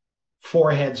 Medo-Persia,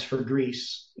 four heads for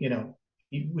Greece.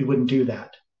 We wouldn't do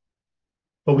that.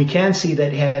 But we can see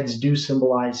that heads do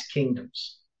symbolize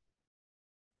kingdoms.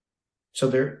 So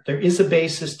there is a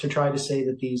basis to try to say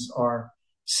that these are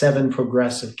 7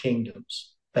 progressive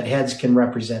kingdoms, that heads can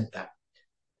represent that.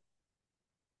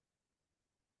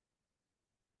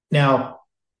 Now,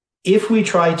 if we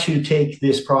try to take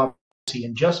this prophecy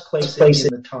and just place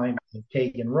it in the time of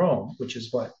pagan Rome, which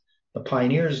is what the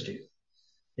pioneers do,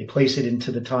 they place it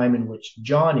into the time in which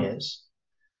John is,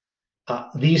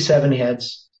 these 7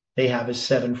 heads they have as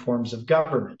 7 forms of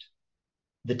government.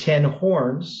 The 10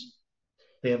 horns,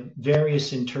 they have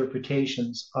various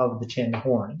interpretations of the 10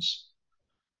 horns.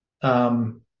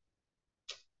 I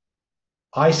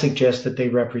suggest that they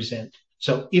represent.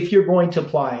 So if you're going to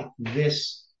apply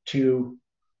this to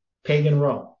pagan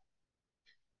Rome,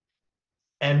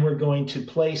 and we're going to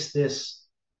place this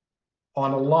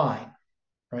on a line,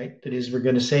 right? That is, we're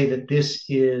going to say that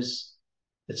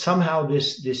that somehow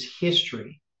this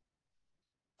history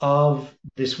of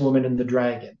this woman and the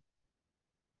dragon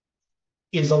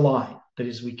is a line. That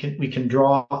is, we can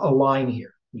draw a line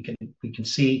here. We can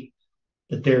see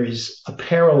that there is a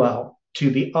parallel to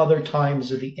the other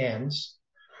times of the ends,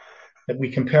 that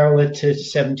we can parallel it to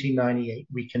 1798.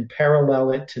 We can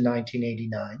parallel it to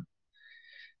 1989.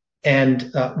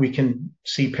 And we can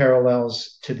see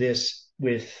parallels to this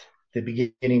with the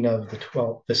beginning of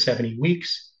the 70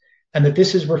 weeks, and that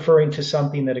this is referring to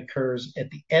something that occurs at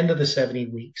the end of the 70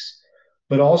 weeks,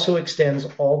 but also extends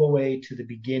all the way to the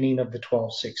beginning of the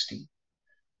 1260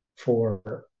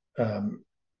 for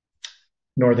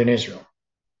northern Israel.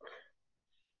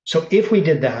 So if we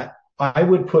did that, I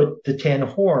would put the 10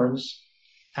 horns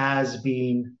as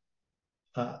being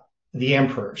the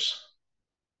emperors,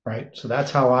 right? So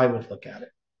that's how I would look at it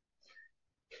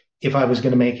if I was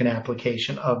going to make an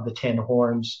application of the 10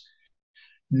 horns,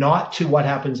 not to what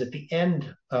happens at the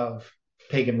end of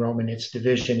pagan Rome and its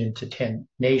division into 10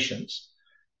 nations.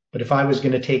 But if I was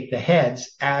going to take the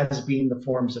heads as being the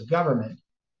forms of government,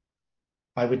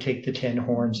 I would take the 10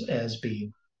 horns as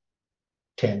being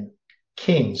 10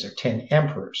 kings or 10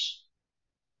 emperors.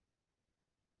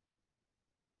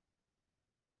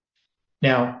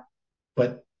 Now,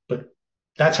 but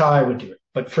that's how I would do it.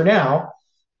 But for now,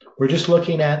 we're just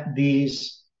looking at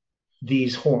these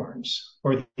horns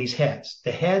or these heads.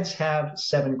 The heads have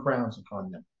 7 crowns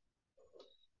upon them.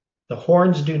 The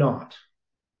horns do not.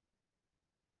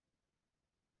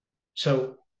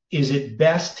 So is it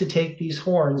best to take these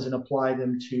horns and apply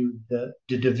them to the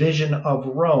division of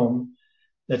Rome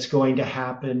that's going to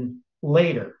happen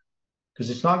later?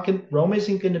 Because Rome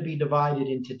isn't going to be divided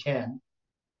into 10,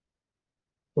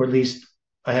 or at least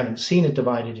I haven't seen it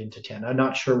divided into 10. I'm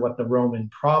not sure what the Roman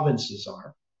provinces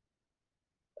are.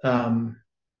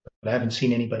 But I haven't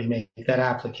seen anybody make that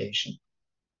application.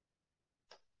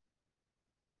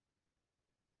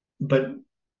 But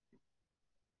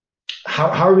how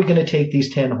are we going to take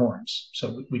these 10 horns?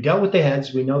 So we dealt with the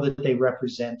heads. We know that they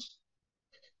represent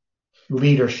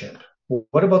leadership. Well,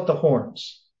 what about the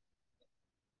horns?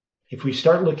 If we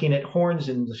start looking at horns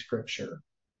in the scripture,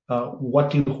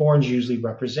 what do horns usually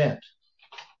represent?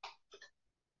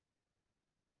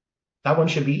 That one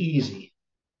should be easy.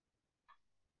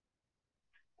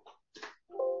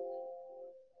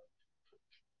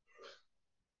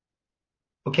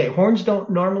 Okay, horns don't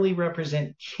normally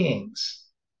represent kings.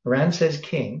 Moran says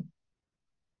king,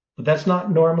 but that's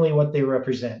not normally what they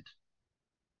represent.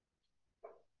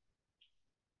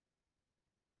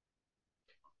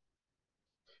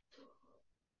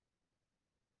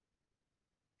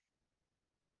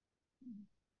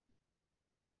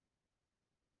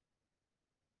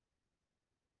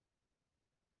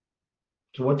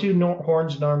 So what do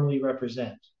horns normally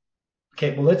represent?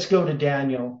 Okay, well, let's go to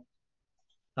Daniel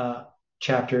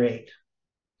chapter 8.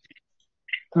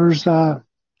 There's a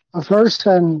verse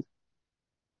in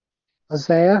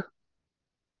Isaiah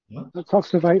that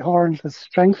talks about horns as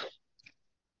strength.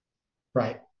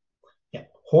 Right. Yeah.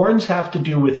 Horns have to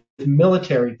do with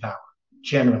military power,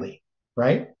 generally,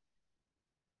 right?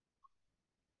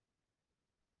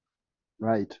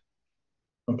 Right.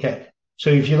 Okay. So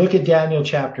if you look at Daniel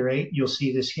chapter 8, you'll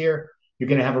see this here. You're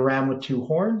going to have a ram with 2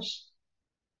 horns.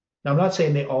 Now, I'm not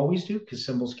saying they always do, because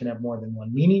symbols can have more than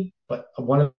one meaning, but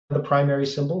one of the primary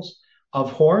symbols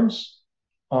of horns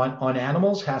on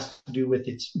animals has to do with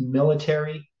its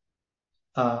military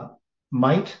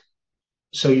might.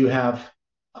 So you have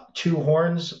 2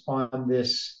 horns on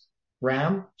this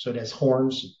ram. So it has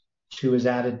horns. 2 is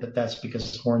added, but that's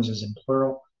because horns is in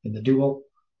plural in the dual,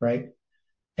 right?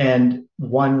 And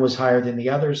 1 was higher than the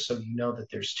others, so you know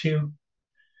that there's 2.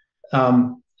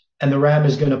 And the ram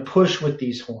is going to push with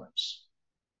these horns,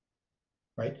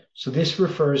 right? So this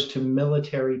refers to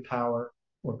military power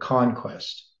or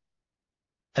conquest.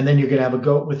 And then you're going to have a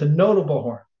goat with a notable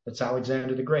horn. That's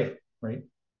Alexander the Great, right?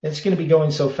 It's going to be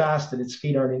going so fast that its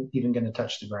feet aren't even going to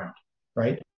touch the ground,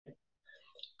 right?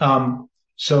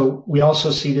 So we also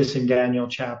see this in Daniel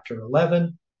chapter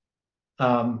 11,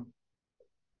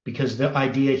 because the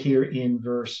idea here in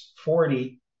verse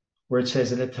 40, where it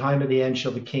says, at the time of the end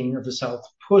shall the king of the south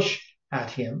push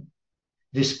at him.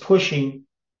 This pushing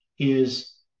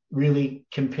is really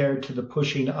compared to the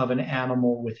pushing of an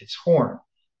animal with its horn.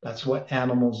 That's what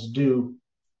animals do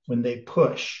when they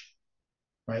push,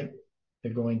 right?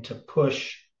 They're going to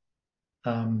push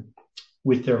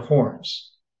with their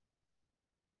horns.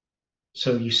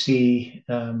 So you see,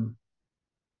 let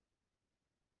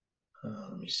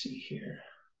me see here.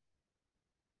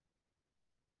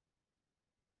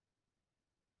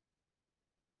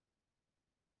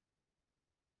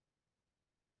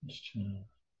 Just trying to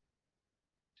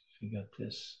figure out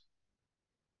this.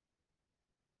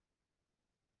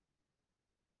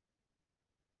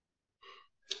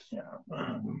 Yeah,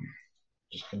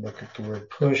 just gonna look at the word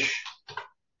push.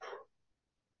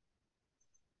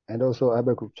 And also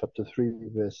Habakkuk chapter 3,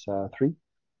 verse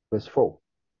 4.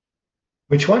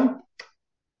 Which one?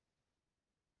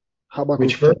 Habakkuk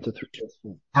Which verse? chapter 3, verse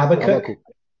 4. Habakkuk?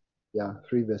 Yeah,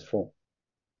 3, verse 4.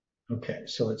 Okay,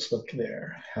 so let's look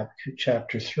there. Habakkuk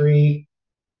chapter 3.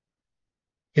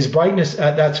 His brightness,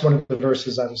 that's one of the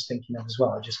verses I was thinking of as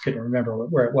well. I just couldn't remember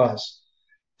where it was.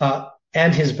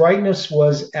 And his brightness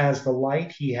was as the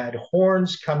light. He had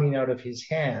horns coming out of his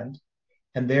hand,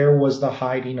 and there was the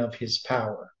hiding of his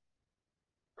power.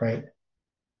 Right?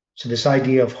 So this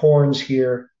idea of horns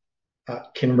here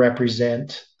can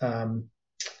represent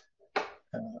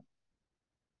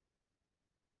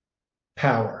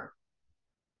power.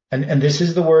 And this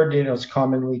is the word, it's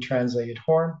commonly translated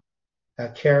horn,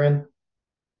 Karen.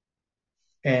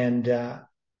 And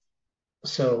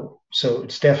so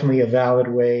it's definitely a valid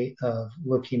way of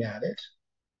looking at it.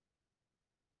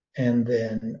 And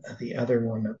then the other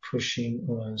one of pushing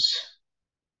was,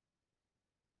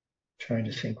 trying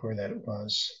to think where that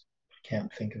was.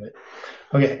 Can't think of it.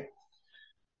 Okay.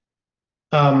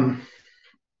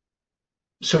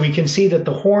 So we can see that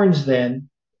the horns then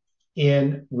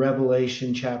in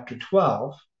Revelation chapter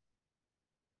 12,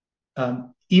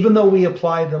 even though we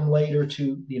apply them later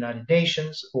to the United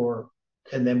Nations,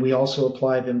 and then we also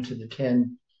apply them to the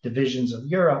 10 divisions of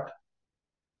Europe,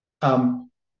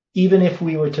 even if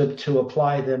we were to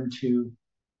apply them to,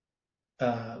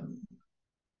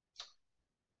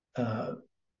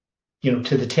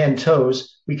 to the 10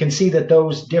 toes, we can see that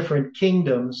those different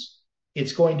kingdoms,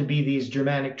 it's going to be these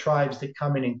Germanic tribes that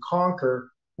come in and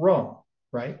conquer Rome,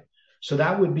 right? So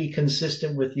that would be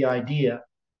consistent with the idea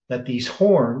that these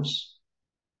horns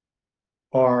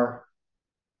are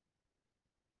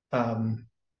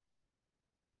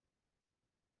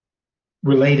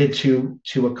related to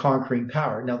a conquering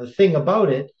power. Now, the thing about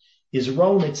it is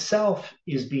Rome itself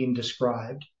is being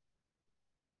described,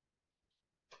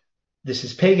 this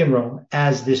is pagan Rome,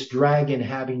 as this dragon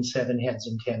having 7 heads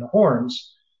and 10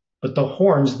 horns. But the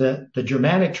horns, the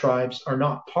Germanic tribes, are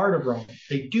not part of Rome.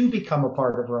 They do become a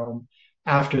part of Rome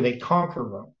after they conquer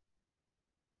Rome.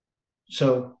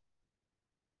 So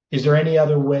is there any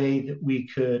other way that we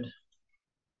could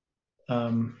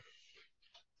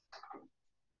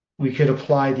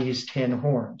apply these 10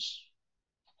 horns?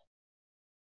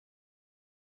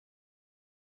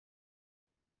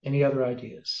 Any other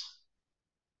ideas?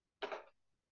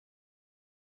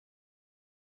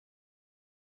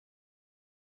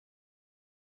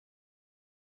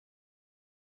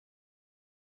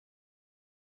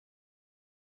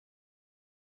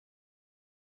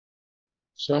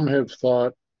 Some have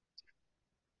thought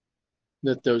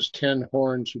that those 10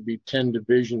 horns would be 10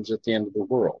 divisions at the end of the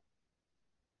world.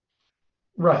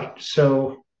 Right.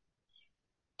 So,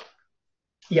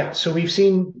 yeah, so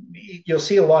you'll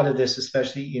see a lot of this,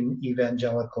 especially in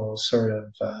evangelical sort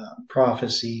of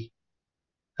prophecy.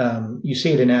 You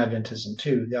see it in Adventism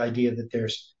too, the idea that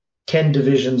there's 10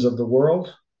 divisions of the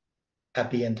world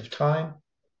at the end of time.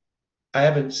 I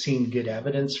haven't seen good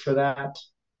evidence for that.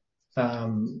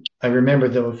 I remember,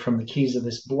 though, from the Keys of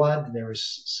This Blood, there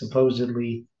was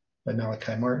supposedly, by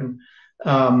Malachi Martin,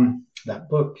 that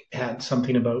book had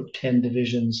something about 10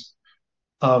 divisions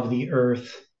of the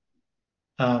earth.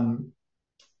 But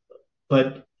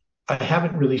I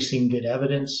haven't really seen good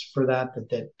evidence for that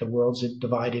the world's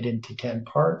divided into 10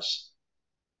 parts.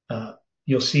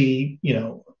 You'll see,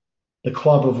 the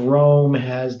Club of Rome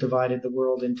has divided the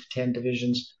world into 10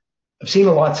 divisions. I've seen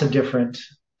lots of different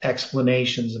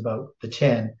explanations about the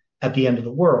 10 at the end of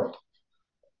the world.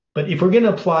 But if we're going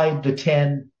to apply the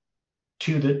 10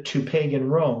 to pagan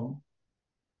Rome,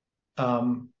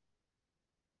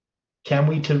 can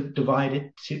we divide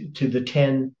it to the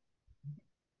 10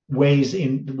 ways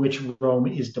in which Rome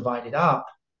is divided up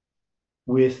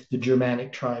with the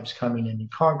Germanic tribes coming in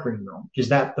and conquering Rome? Is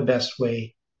that the best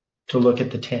way to look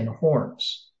at the 10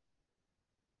 horns?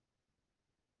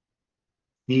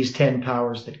 These 10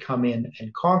 powers that come in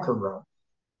and conquer Rome.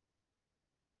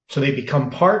 So they become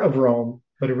part of Rome,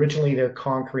 but originally they're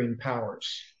conquering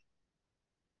powers.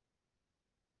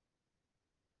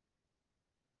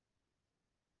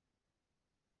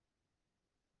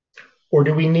 Or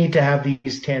do we need to have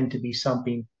these 10 to be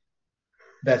something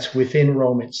that's within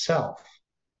Rome itself?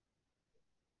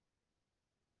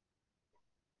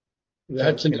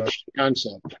 That's an interesting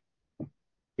concept.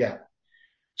 Yeah.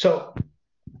 So,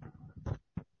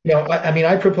 I mean,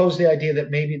 I propose the idea that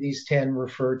maybe these 10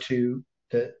 refer to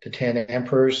the 10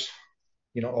 emperors,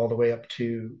 all the way up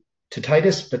to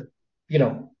Titus, but,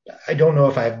 I don't know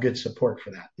if I have good support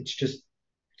for that. It's just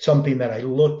something that I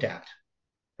looked at,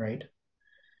 right?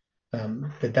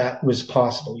 That was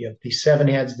possible. You have these 7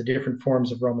 heads, the different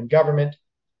forms of Roman government.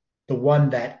 The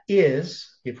one that is,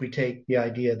 if we take the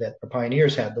idea that the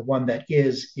pioneers had, the one that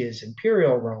is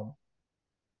imperial Rome,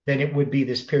 then it would be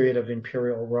this period of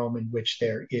imperial Rome in which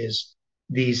there is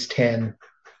these 10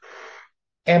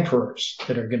 emperors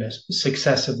that are going to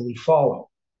successively follow.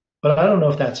 But I don't know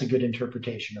if that's a good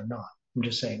interpretation or not. I'm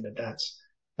just saying that's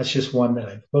just one that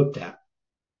I've looked at.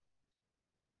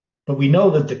 But we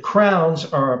know that the crowns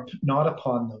are not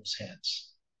upon those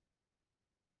heads,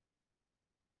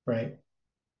 right?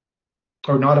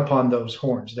 Or not upon those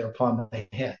horns, they're upon the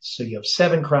heads. So you have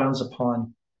 7 crowns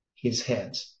upon his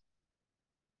heads.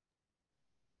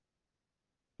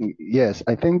 Yes,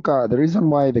 I think the reason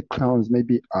why the crowns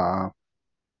maybe are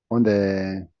on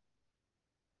the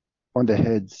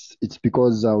heads, it's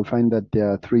because we find that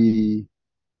there are 3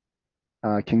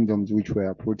 kingdoms which were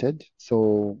uprooted.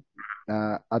 So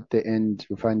at the end,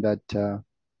 we find that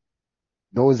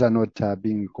those are not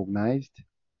being recognized.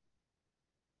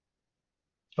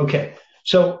 Okay.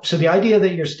 So the idea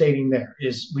that you're stating there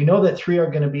is we know that 3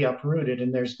 are going to be uprooted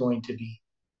and there's going to be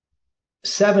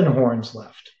 7 horns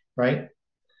left, right?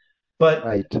 But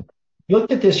Right. we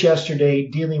looked at this yesterday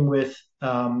dealing with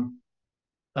the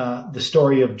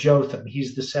story of Jotham.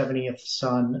 He's the 70th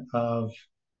son of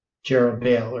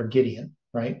Jerubbaal or Gideon,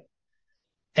 right?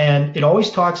 And it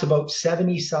always talks about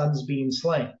 70 sons being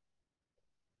slain,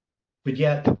 but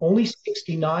yet only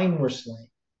 69 were slain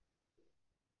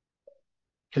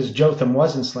because Jotham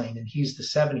wasn't slain and he's the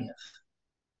 70th.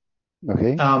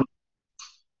 Okay.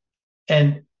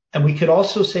 And we could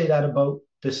also say that about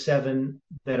the 7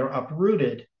 that are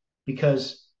uprooted,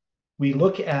 because we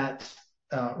look at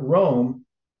Rome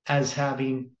as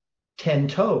having 10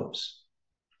 toes.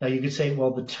 Now you could say,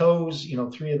 well, the toes,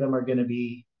 3 of them are going to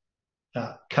be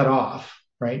cut off,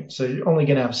 right? So you're only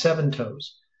going to have 7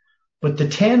 toes. But the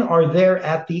 10 are there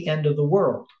at the end of the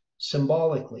world,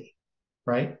 symbolically,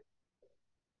 right?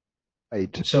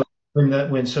 Right. So when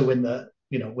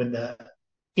the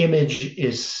image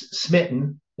is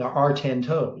smitten, there are 10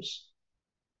 toes.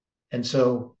 And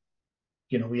so,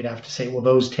 we'd have to say, well,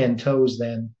 those 10 toes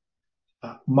then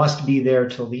must be there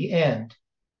till the end,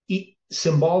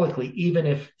 symbolically, even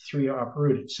if 3 are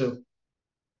uprooted. So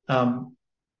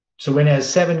when it has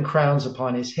 7 crowns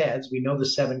upon his heads, we know the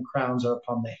 7 crowns are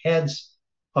upon the heads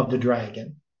of the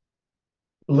dragon.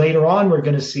 Later on, we're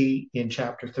going to see in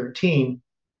chapter 13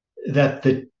 that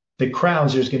the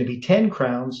crowns, there's going to be 10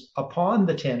 crowns upon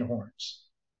the 10 horns.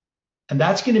 And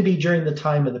that's going to be during the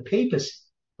time of the papacy,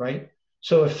 right?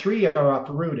 So if 3 are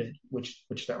uprooted, which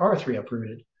there are 3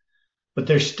 uprooted, but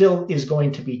there still is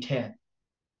going to be 10.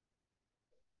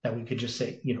 Now we could just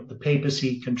say, the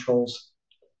papacy controls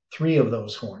 3 of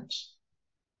those horns,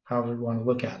 however we want to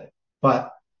look at it.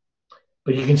 But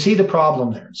you can see the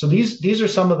problem there. So these are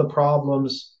some of the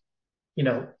problems,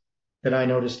 that I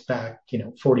noticed back,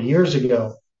 40 years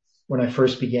ago when I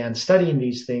first began studying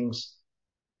these things.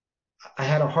 I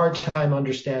had a hard time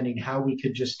understanding how we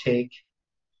could just take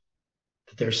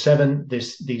that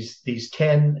there's these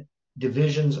 10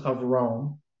 divisions of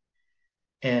Rome.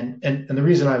 And the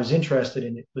reason I was interested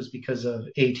in it was because of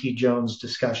A.T. Jones'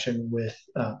 discussion with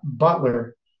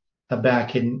Butler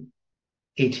back in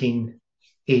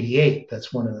 1888.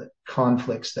 That's one of the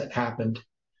conflicts that happened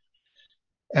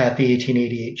at the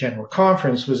 1888 General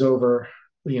Conference, was over,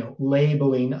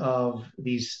 labeling of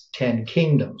these 10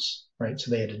 kingdoms, right?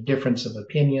 So they had a difference of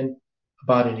opinion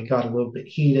about it. It got a little bit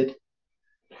heated,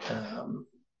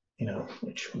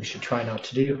 which we should try not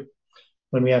to do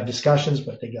when we have discussions,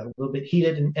 but they got a little bit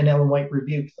heated, and Ellen White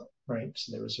rebuked them, right?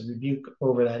 So there was a rebuke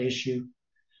over that issue.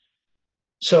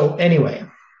 So anyway,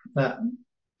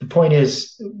 the point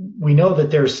is, we know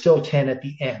that there's still 10 at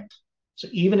the end. So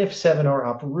even if 7 are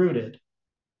uprooted,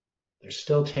 there's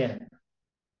still 10.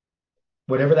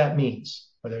 Whatever that means,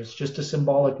 whether it's just a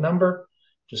symbolic number,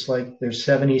 just like there's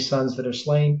 70 sons that are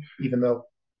slain, even though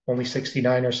only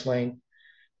 69 are slain,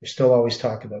 we still always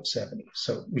talk about 70.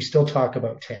 So we still talk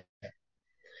about 10.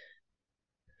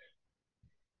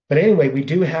 But anyway, we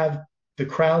do have the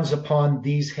crowns upon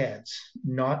these heads,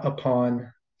 not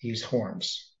upon these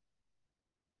horns.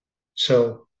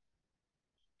 So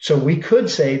we could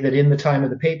say that in the time of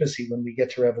the papacy, when we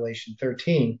get to Revelation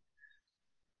 13,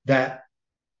 that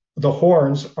the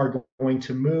horns are going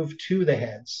to move to the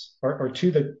heads, or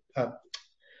to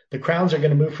the crowns are going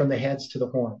to move from the heads to the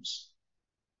horns.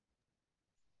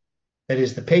 That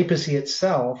is, the papacy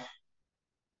itself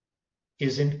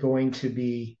isn't going to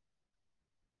be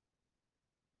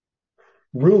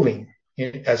ruling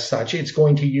as such. It's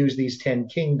going to use these 10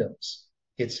 kingdoms.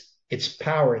 Its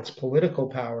power, its political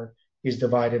power, is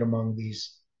divided among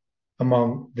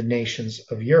the nations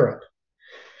of Europe.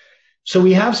 So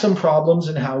we have some problems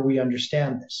in how we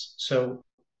understand this. So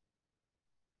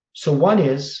one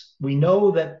is, we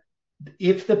know that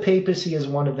if the papacy is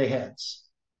one of the heads,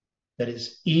 that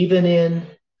is, even in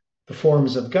the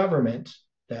forms of government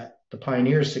that the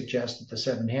pioneers suggest that the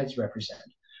 7 heads represent,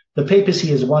 the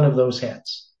papacy is one of those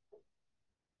heads.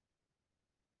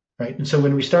 Right? And so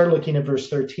when we start looking at verse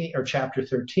 13 or chapter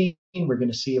 13, we're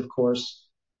going to see, of course,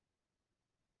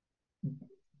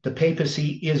 the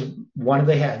papacy is one of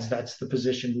the heads. That's the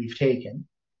position we've taken.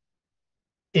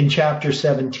 In chapter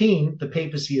 17, the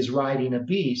papacy is riding a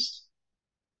beast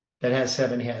that has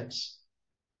 7 heads.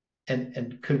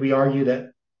 And could we argue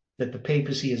that the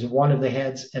papacy is one of the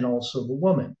heads and also the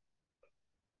woman?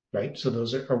 Right? So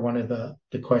those are one of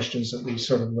the questions that we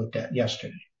sort of looked at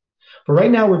yesterday. But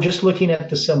right now, we're just looking at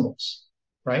the symbols,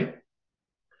 right?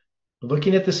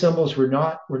 Looking at the symbols, we're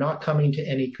not coming to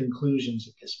any conclusions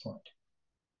at this point.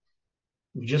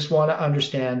 We just want to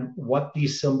understand what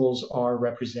these symbols are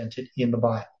represented in the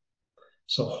Bible.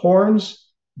 So horns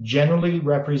generally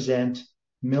represent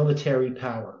military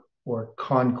power or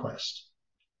conquest.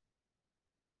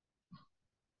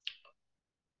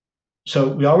 So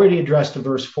we already addressed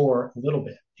verse 4 a little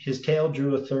bit. His tail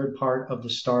drew a third part of the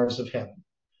stars of heaven.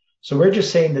 So we're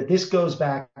just saying that this goes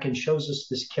back and shows us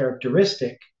this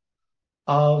characteristic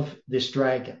of this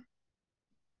dragon.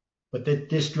 But that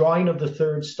this drawing of the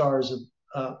third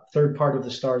part of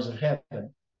the stars of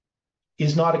heaven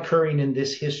is not occurring in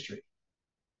this history.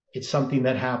 It's something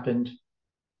that happened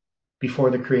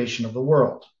before the creation of the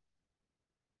world,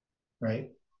 right?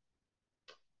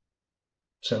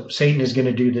 So Satan is going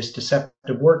to do this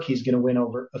deceptive work. He's going to win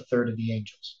over a third of the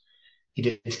angels. He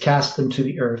does cast them to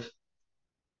the earth.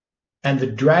 And the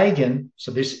dragon, so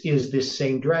this is this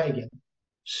same dragon,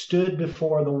 stood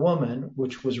before the woman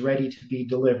which was ready to be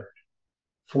delivered,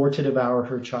 for to devour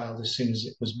her child as soon as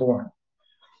it was born.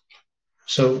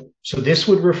 So this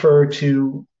would refer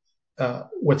to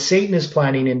what Satan is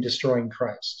planning in destroying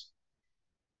Christ.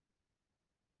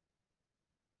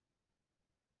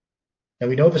 Now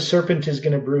we know the serpent is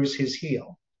going to bruise his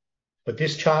heel, but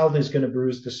this child is going to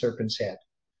bruise the serpent's head,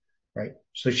 right?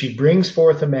 So she brings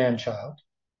forth a man-child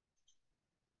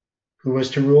who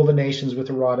was to rule the nations with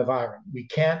a rod of iron. We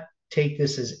can't take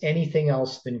this as anything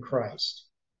else than Christ.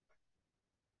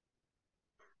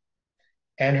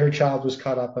 And her child was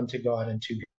caught up unto God and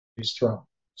to his throne.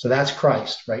 So that's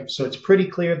Christ, right? So it's pretty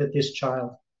clear that this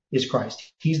child is Christ.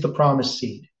 He's the promised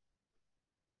seed.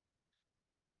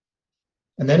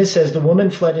 And then it says, the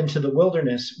woman fled into the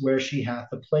wilderness where she hath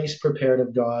a place prepared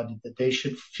of God, that they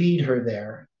should feed her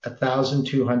there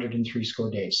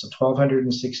 1,260 days. So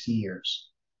 1,260 years.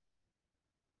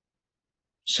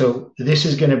 So this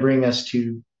is going to bring us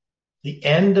to the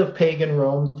end of pagan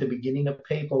Rome, the beginning of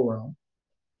papal Rome.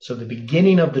 So the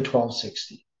beginning of the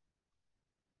 1260.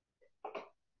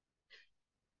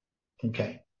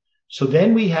 Okay. So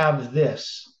then we have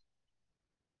this.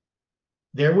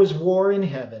 There was war in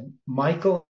heaven.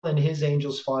 Michael and his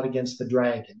angels fought against the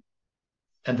dragon,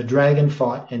 and the dragon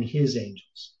fought and his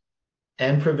angels,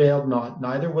 and prevailed not,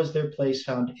 neither was their place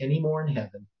found any more in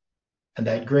heaven. And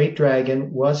that great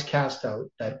dragon was cast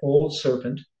out, that old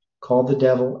serpent, called the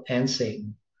devil and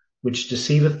Satan, which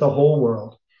deceiveth the whole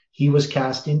world. He was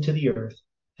cast into the earth,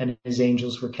 and his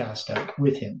angels were cast out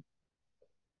with him.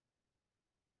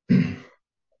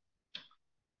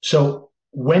 So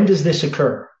when does this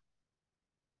occur?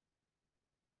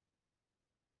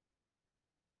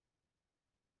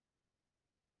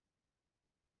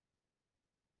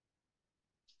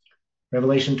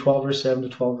 Revelation 12, verse 7 to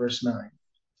 12, verse 9.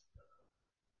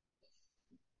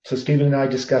 So Stephen and I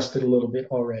discussed it a little bit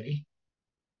already.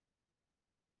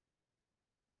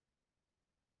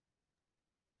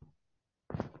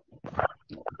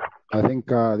 I think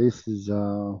this is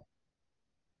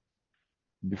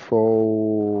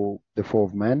before the fall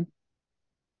of man.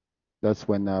 That's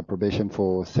when probation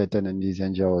for Satan and his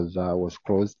angels was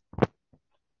closed.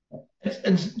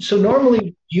 And so normally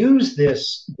we use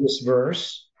this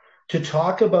verse to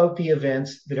talk about the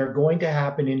events that are going to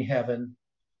happen in heaven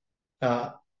uh,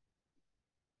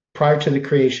 prior to the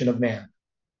creation of man,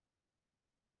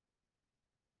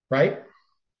 right?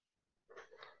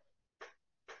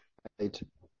 Right.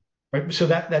 Right. So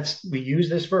that's we use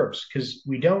this verse because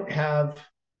we don't have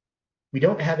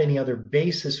any other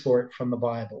basis for it from the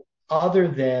Bible other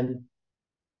than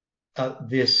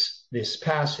this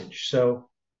passage. So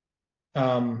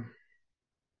um,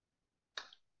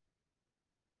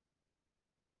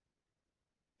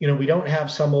 we don't have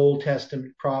some Old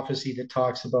Testament prophecy that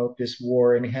talks about this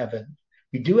war in heaven.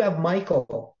 We do have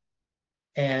Michael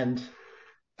and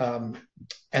um,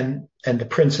 and the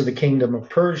prince of the kingdom of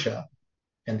Persia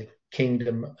and the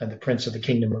prince of the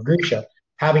kingdom of Grecia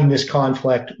having this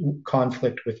conflict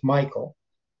with Michael.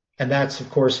 And that's,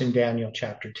 of course, in Daniel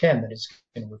chapter 10 that it's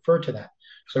going to refer to that.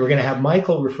 So we're going to have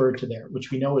Michael referred to there, which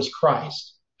we know is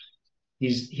Christ.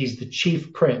 He's the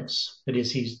chief prince. That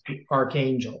is, he's the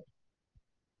archangel,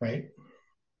 right?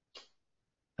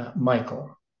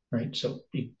 Michael, right? So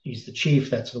he's the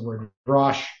chief. That's the word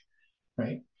Rosh,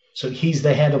 right? So he's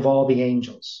the head of all the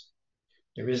angels.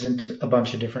 There isn't a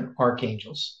bunch of different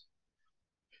archangels.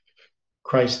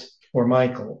 Christ or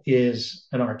Michael is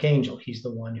an archangel. He's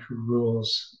the one who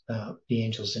rules the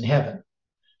angels in heaven.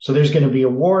 So there's going to be a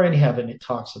war in heaven, it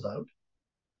talks about.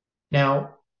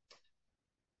 Now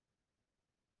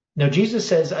Jesus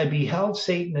says, I beheld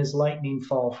Satan as lightning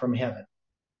fall from heaven.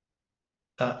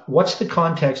 What's the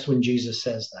context when Jesus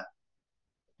says that?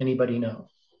 Anybody know?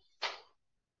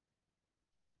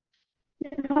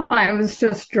 I was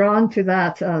just drawn to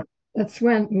that. It's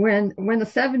when the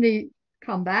 70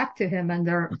 come back to him and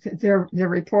they're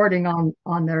reporting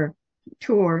on their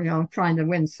tour, trying to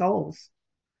win souls.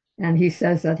 And he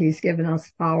says that he's given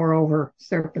us power over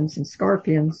serpents and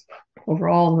scorpions, over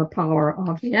all the power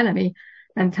of the enemy,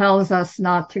 and tells us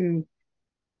not to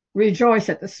rejoice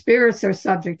that the spirits are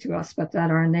subject to us, but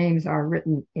that our names are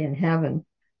written in heaven.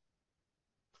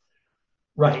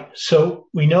 Right. So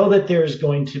we know that there's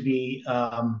going to be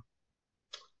the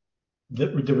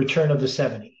return of the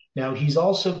 70. Now, he's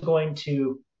also going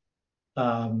to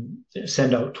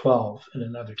send out 12 at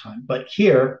another time. But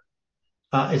here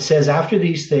it says, after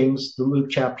these things, the Luke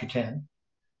chapter 10,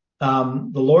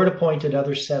 the Lord appointed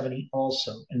other 70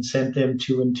 also and sent them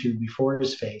two and two before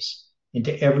his face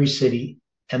into every city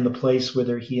and the place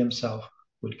whither he himself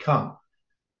would come.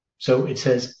 So it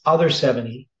says other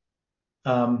 70.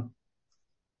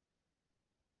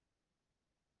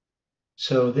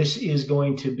 So this is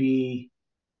going to be,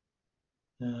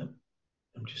 I'm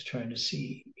just trying to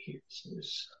see here. So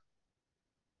this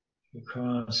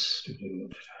across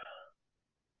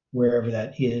wherever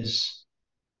that is.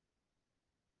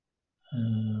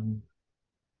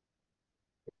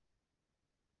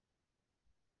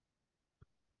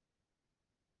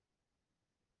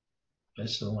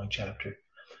 This is the long chapter.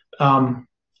 So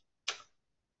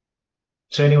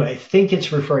anyway, I think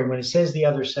it's referring, when it says the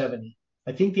other 70,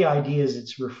 I think the idea is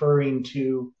it's referring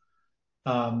to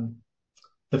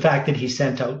the fact that he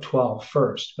sent out 12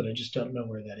 first, but I just don't know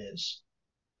where that is.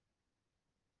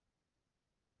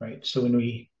 Right. So when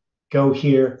we go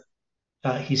here,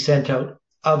 he sent out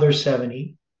other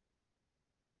 70.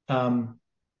 Let's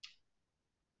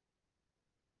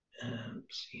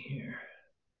see here.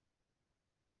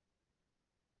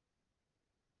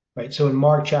 Right. So in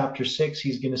Mark chapter 6,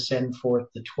 he's going to send forth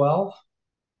the 12.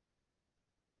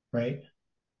 Right.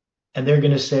 And they're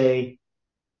going to say,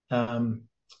 and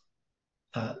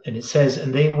it says,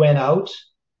 and they went out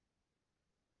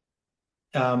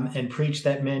and preached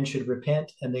that men should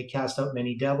repent, and they cast out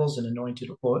many devils and anointed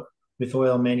with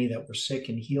oil many that were sick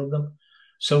and healed them.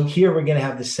 So here we're going to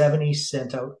have the 70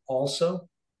 sent out also.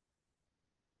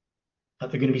 They're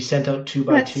going to be sent out two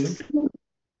by two.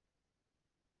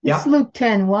 It's Luke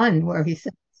 10:1 where he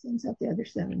sends out the other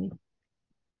 70.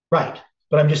 Right.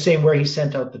 But I'm just saying where he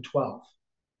sent out the 12.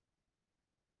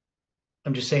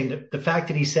 I'm just saying that the fact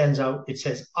that he sends out, it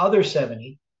says other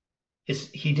 70,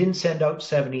 he didn't send out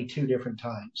 70 two different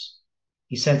times.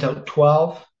 He sent out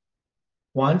 12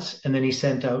 once, and then he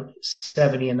sent out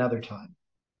 70 another time.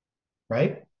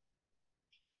 Right?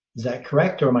 Is that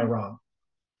correct, or am I wrong?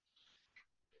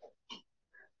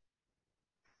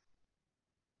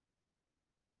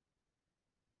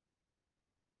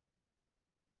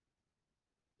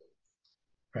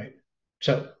 Right.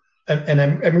 So, and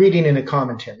I'm reading in a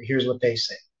commentary. Here's what they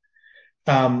say.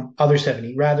 other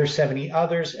 70, rather 70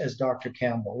 others, as Dr.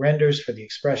 Campbell renders, for the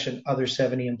expression other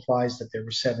 70 implies that there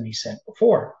were 70 sent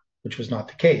before, which was not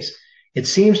the case. It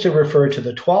seems to refer to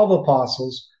the 12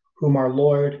 apostles whom our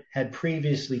Lord had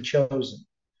previously chosen.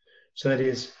 So that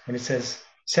is, when it says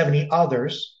 70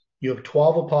 others, you have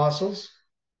 12 apostles,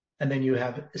 and then you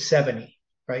have 70,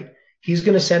 right? He's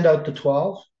going to send out the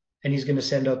 12, and he's going to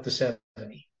send out the 70,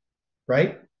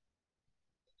 right?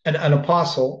 And an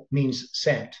apostle means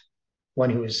sent, one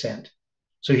who is sent.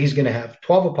 So he's going to have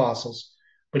 12 apostles,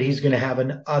 but he's going to have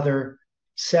another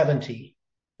 70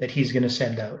 that he's going to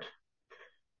send out.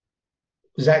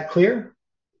 Is that clear?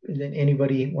 Did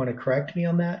anybody want to correct me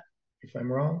on that if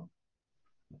I'm wrong?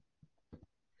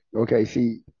 Okay,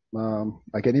 see,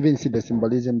 I can even see the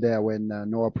symbolism there when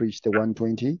Noah preached the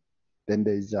 120. Then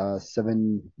there's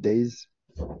 7 days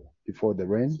before the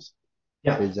rains.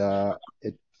 Yeah. There's a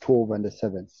 12 and a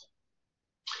 7.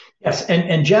 Yes,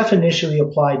 and Jeff initially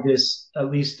applied this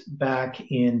at least back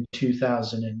in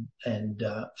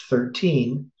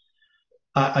 2013.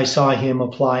 I saw him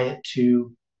apply it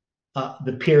to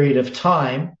the period of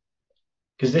time,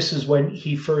 because this is when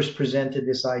he first presented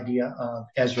this idea of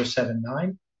Ezra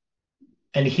 7:9.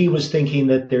 And he was thinking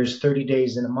that there's 30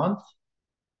 days in a month,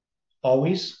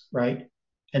 always, right?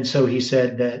 And so he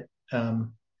said that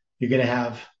you're going to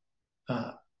have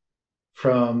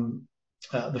from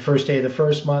the first day of the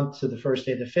first month to the first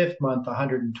day of the fifth month,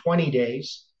 120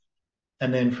 days.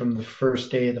 And then from the first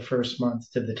day of the first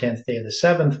month to the 10th day of the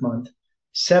seventh month,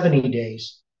 70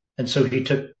 days. And so he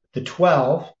took the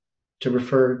 12 to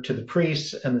refer to the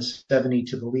priests and the 70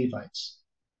 to the Levites.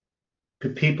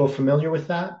 Could people familiar with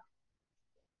that?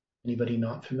 Anybody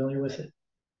not familiar with it?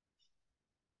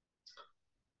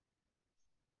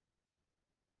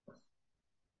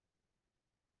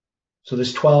 So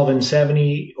this 12 and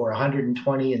 70 or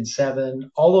 120 and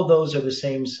 7, all of those are the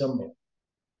same symbol.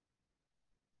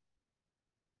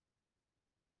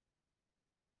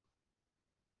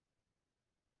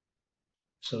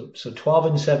 So 12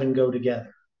 and 7 go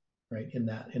together, right, in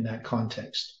that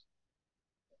context.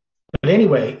 But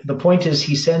anyway, the point is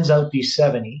he sends out these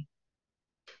 70,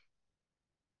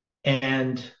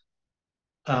 and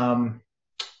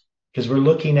because we're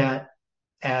looking at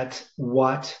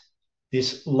what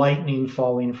this lightning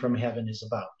falling from heaven is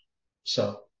about.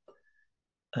 So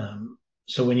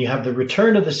when you have the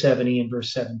return of the 70 in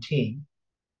verse 17,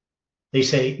 they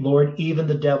say, Lord, even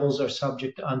the devils are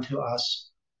subject unto us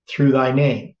through thy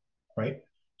name, right?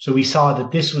 So we saw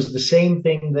that this was the same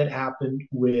thing that happened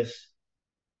with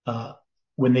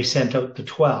when they sent out the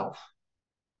 12.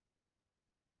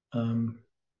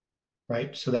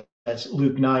 Right? So that's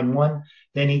Luke 9:1.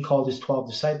 Then he called his 12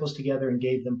 disciples together and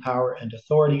gave them power and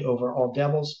authority over all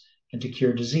devils and to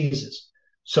cure diseases.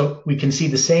 So we can see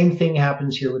the same thing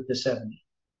happens here with the 70.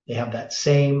 They have that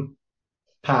same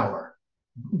power.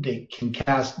 They can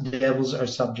cast, devils are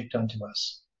subject unto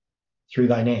us through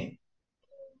thy name.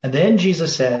 And then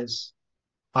Jesus says,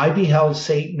 I beheld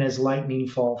Satan as lightning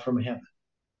fall from heaven.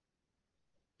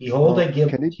 Behold, I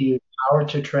give to you power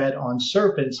to tread on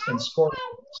serpents and scorpions,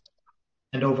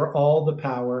 and over all the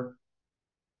power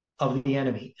of the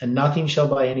enemy, and nothing shall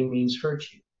by any means hurt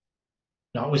you.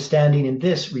 Notwithstanding in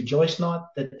this, rejoice not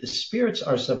that the spirits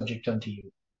are subject unto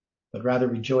you, but rather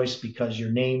rejoice because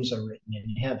your names are written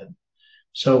in heaven.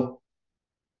 So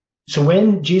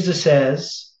when Jesus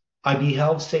says, I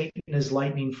beheld Satan as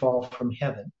lightning fall from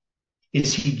heaven,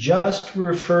 is he just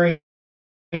referring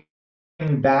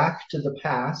back to the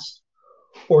past,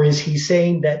 or is he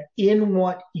saying that in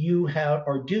what you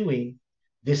are doing,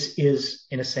 this is,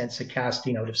 in a sense, a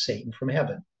casting out of Satan from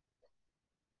heaven?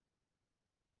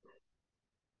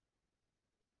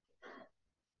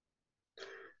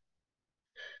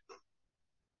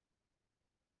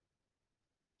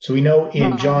 So we know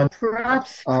in John.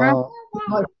 Perhaps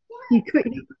he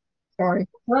could. Sorry,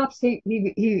 perhaps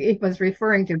he was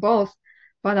referring to both,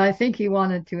 but I think he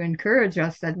wanted to encourage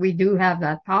us that we do have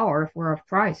that power if we're of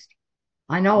Christ.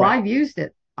 I know I've used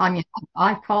it. I mean,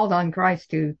 I've called on Christ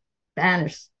to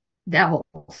banish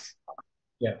devils.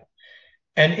 Yeah.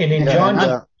 And in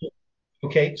John,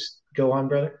 okay, go on,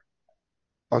 brother.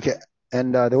 Okay.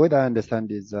 And the way that I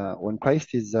understand is when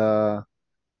Christ is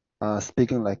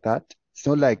speaking like that, it's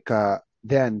not like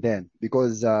there and then,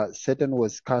 because Satan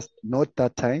was cast not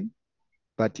that time,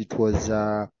 but it was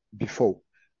before.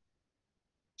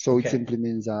 So it simply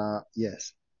means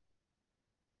yes.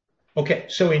 Okay,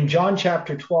 so in John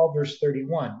chapter 12, verse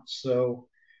 31, so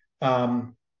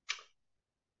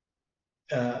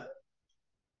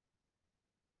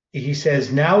he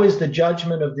says, now is the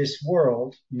judgment of this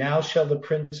world, now shall the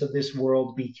prince of this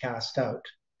world be cast out.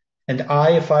 And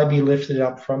I, if I be lifted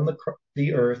up from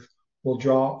the earth, will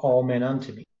draw all men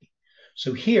unto me.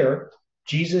 So here,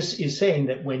 Jesus is saying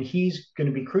that when he's going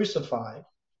to be crucified,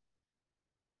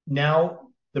 now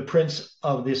the prince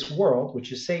of this world,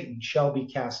 which is Satan, shall be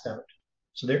cast out.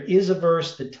 So there is a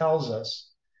verse that tells us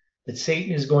that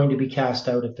Satan is going to be cast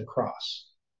out at the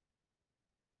cross.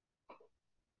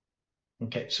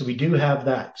 Okay, so we do have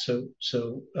that. So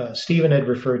Stephen had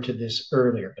referred to this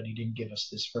earlier, but he didn't give us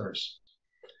this verse.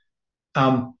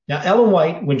 Now, Ellen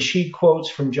White, when she quotes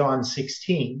from John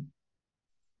 16,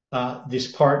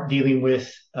 this part dealing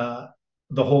with the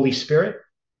Holy Spirit,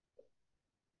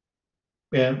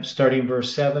 starting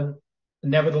verse 7,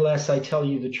 nevertheless, I tell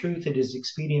you the truth, it is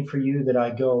expedient for you that I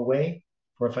go away,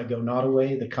 for if I go not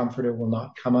away, the Comforter will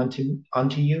not come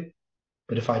unto you.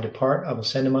 But if I depart, I will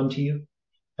send him unto you.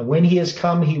 And when he has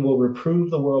come, he will reprove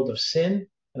the world of sin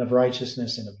and of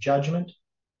righteousness and of judgment.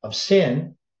 Of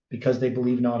sin, because they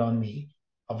believe not on me.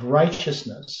 Of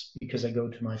righteousness, because I go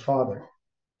to my Father,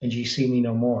 and ye see me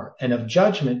no more. And of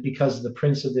judgment, because the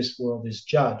prince of this world is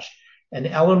judged. And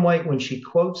Ellen White, when she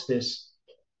quotes this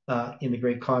in the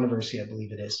Great Controversy, I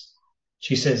believe it is,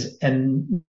 she says,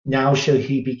 and now shall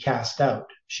he be cast out.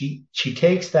 She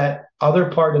takes that other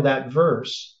part of that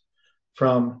verse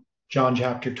from John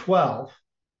chapter 12,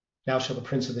 now shall the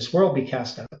prince of this world be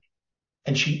cast out,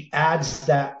 and she adds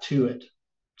that to it.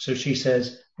 So she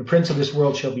says, the prince of this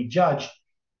world shall be judged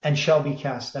and shall be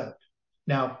cast out.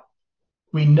 Now,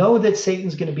 we know that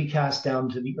Satan's going to be cast down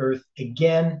to the earth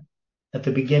again at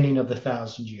the beginning of the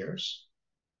 1,000 years.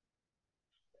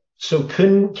 So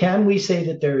can we say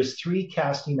that there is 3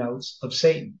 casting outs of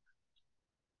Satan?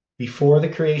 Before the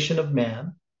creation of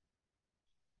man,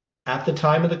 at the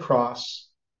time of the cross,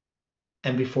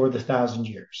 and before the 1,000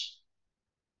 years.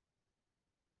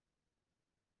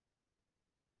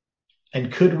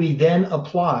 And could we then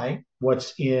apply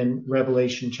what's in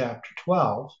Revelation chapter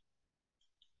 12?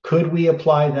 Could we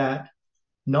apply that,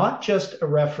 not just a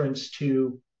reference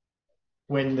to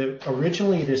when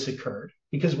originally this occurred,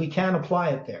 because we can apply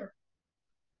it there,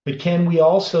 but can we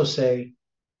also say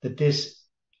that this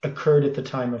occurred at the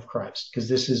time of Christ? Because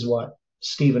this is what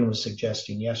Stephen was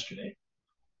suggesting yesterday.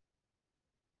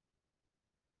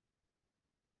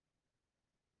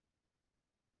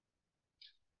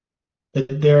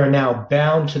 That they are now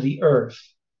bound to the earth.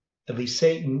 At least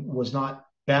Satan was not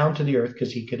bound to the earth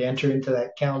because he could enter into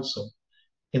that council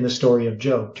in the story of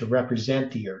Job to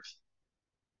represent the earth,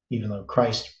 even though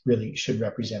Christ really should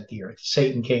represent the earth.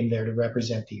 Satan came there to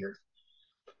represent the earth.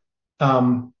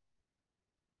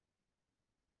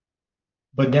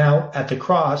 But now at the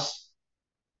cross,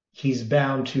 he's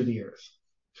bound to the earth,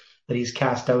 that he's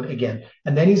cast out again.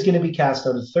 And then he's going to be cast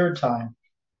out a third time,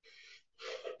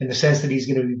 in the sense that he's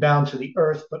going to be bound to the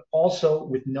earth, but also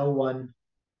with no one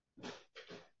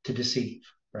to deceive,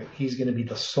 right? He's going to be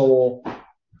the sole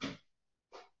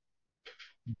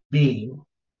being.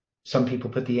 Some people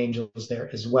put the angels there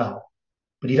as well,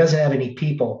 but he doesn't have any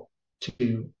people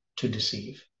to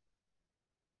deceive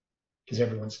because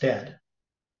everyone's dead.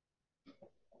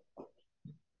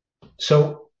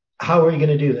 So how are we going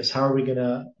to do this? How are we going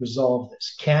to resolve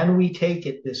this? Can we take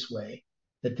it this way,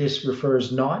 that this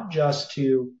refers not just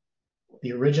to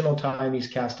the original time he's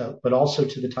cast out, but also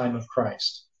to the time of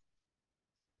Christ?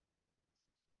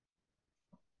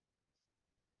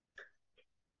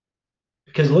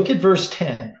 Because look at verse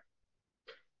 10.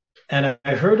 And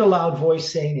I heard a loud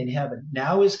voice saying in heaven,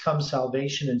 now is come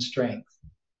salvation and strength,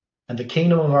 and the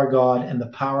kingdom of our God and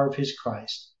the power of his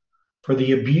Christ. For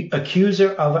the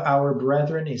accuser of our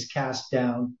brethren is cast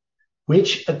down,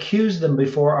 which accused them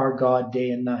before our God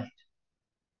day and night.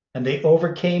 And they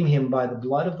overcame him by the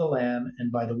blood of the Lamb and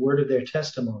by the word of their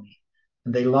testimony,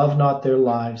 and they loved not their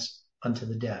lives unto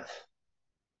the death.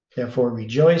 Therefore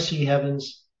rejoice, ye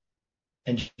heavens,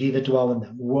 and ye that dwell in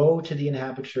them. Woe to the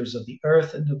inhabitants of the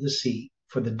earth and of the sea,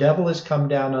 for the devil is come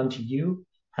down unto you,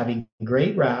 having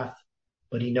great wrath,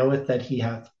 but he knoweth that he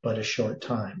hath but a short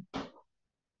time.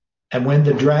 And when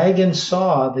the dragon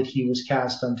saw that he was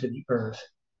cast unto the earth,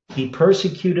 he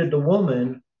persecuted the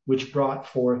woman which brought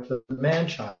forth the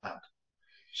man-child.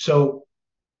 So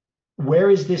where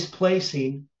is this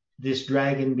placing this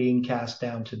dragon being cast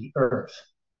down to the earth?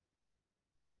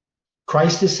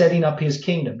 Christ is setting up his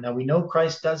kingdom. Now we know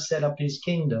Christ does set up his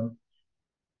kingdom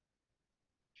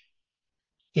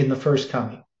in the first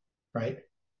coming, right?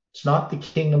 It's not the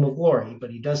kingdom of glory,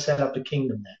 but he does set up a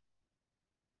kingdom then.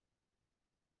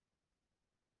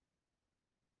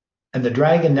 And the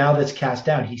dragon, now that's cast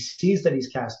down, he sees that he's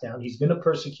cast down. He's going to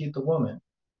persecute the woman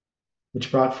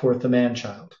which brought forth the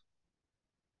man-child.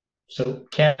 So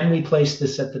can we place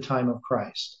this at the time of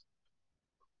Christ?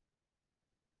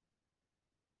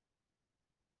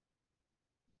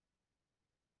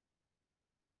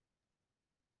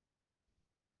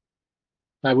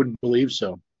 I would believe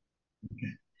so.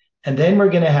 And then we're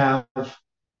going to have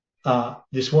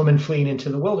this woman fleeing into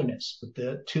the wilderness with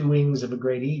the two wings of a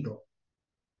great eagle,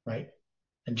 right?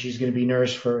 And she's going to be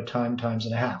nourished for a times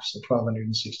and a half, so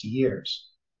 1260 years.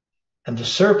 And the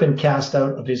serpent cast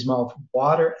out of his mouth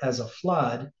water as a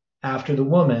flood after the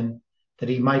woman, that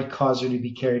he might cause her to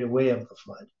be carried away of the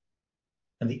flood.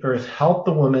 And the earth helped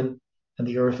the woman, and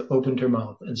the earth opened her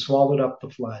mouth and swallowed up the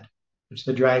flood, which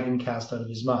the dragon cast out of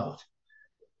his mouth.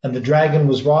 And the dragon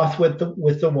was wroth with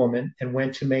the woman, and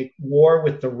went to make war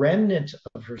with the remnant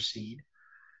of her seed,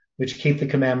 which keep the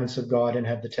commandments of God and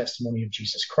have the testimony of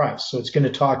Jesus Christ. So it's going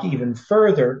to talk even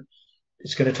further.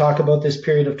 It's going to talk about this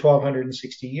period of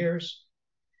 1260 years.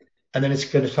 And then it's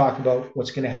going to talk about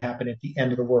what's going to happen at the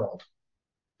end of the world,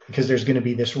 because there's going to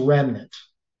be this remnant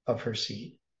of her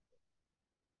seed.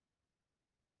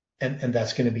 And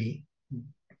that's going to be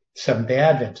Seventh-day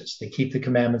Adventists. They keep the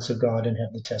commandments of God and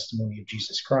have the testimony of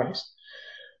Jesus Christ.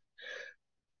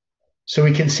 So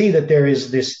we can see that there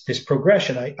is this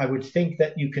progression. I would think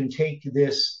that you can take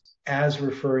this as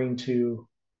referring to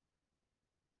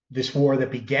this war that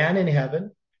began in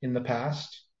heaven in the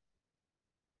past,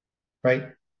 right?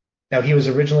 Now, he was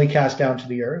originally cast down to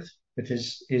the earth with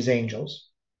his angels,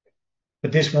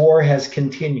 but this war has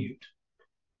continued.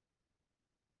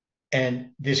 And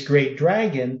this great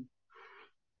dragon,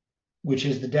 which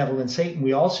is the devil and Satan,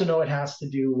 we also know it has to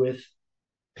do with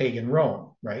pagan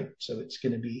Rome, right? So it's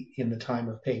going to be in the time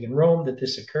of pagan Rome that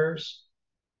this occurs.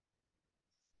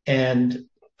 And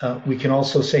we can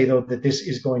also say, though, that this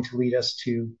is going to lead us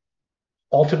to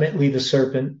ultimately the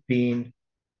serpent being,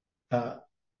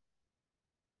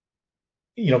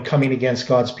 coming against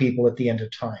God's people at the end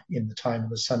of time, in the time of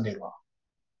the Sunday law.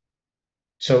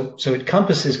 So it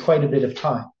encompasses quite a bit of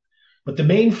time. But the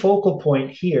main focal point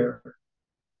here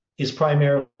is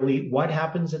primarily what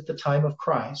happens at the time of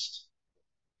Christ.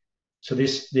 So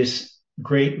this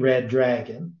great red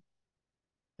dragon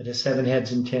that has 7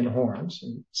 heads and 10 horns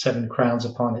and 7 crowns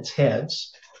upon its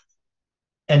heads.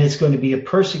 And it's going to be a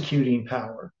persecuting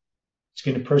power. It's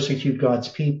going to persecute God's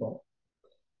people.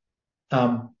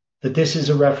 That this is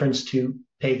a reference to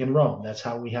pagan Rome. That's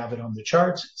how we have it on the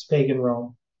charts. It's pagan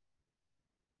Rome.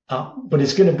 But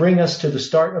it's going to bring us to the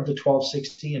start of the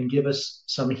 1260 and give us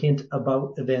some hint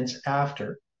about events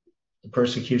after the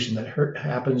persecution that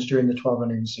happens during the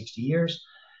 1260 years.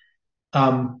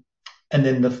 And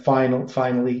then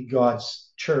finally,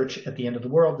 God's church at the end of the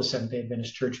world, the Seventh-day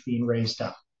Adventist church being raised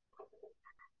up.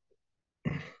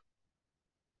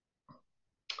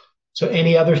 So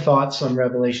any other thoughts on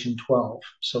Revelation 12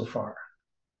 so far?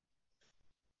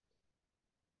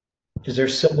 Is there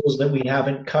symbols that we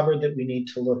haven't covered that we need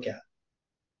to look at?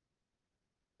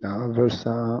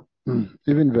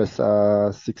 Even verse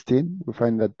 16, we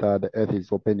find that the earth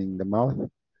is opening the mouth.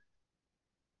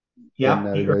 Yeah.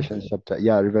 And Revelation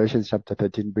chapter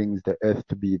 13 brings the earth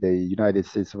to be the United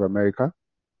States of America.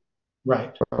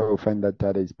 Right. We find that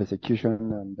there is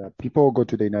persecution, and people go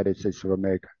to the United States of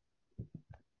America.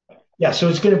 Yeah, so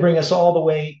it's going to bring us all the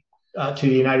way to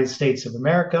the United States of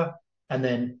America, and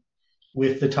then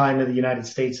with the time of the United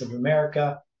States of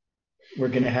America, we're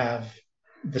going to have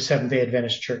the Seventh-day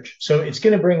Adventist Church. So it's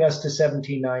going to bring us to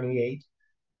 1798,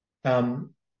 and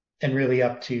really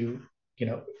up to,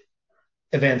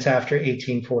 events after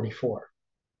 1844,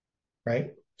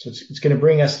 right? So it's going to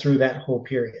bring us through that whole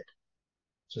period.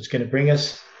 So it's going to bring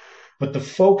us, but the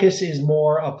focus is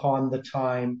more upon the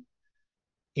time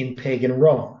in pagan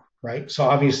Rome, right? So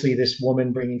obviously this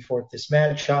woman bringing forth this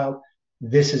man-child,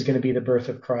 this is going to be the birth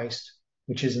of Christ,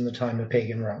 which is in the time of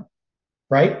pagan Rome,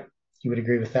 right? You would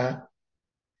agree with that?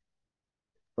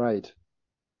 Right.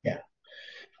 Yeah.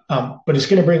 But it's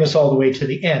going to bring us all the way to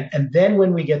the end. And then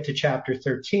when we get to chapter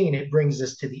 13, it brings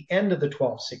us to the end of the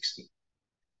 1260.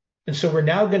 And so we're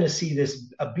now going to see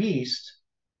a beast,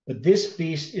 but this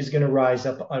beast is going to rise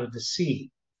up out of the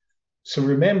sea. So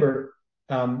remember,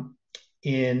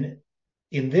 in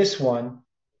this one,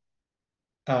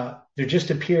 there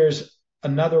just appears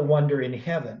another wonder in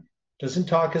heaven. Doesn't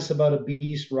talk us about a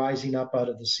beast rising up out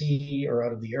of the sea or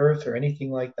out of the earth or anything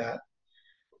like that.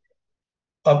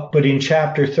 But in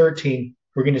chapter 13,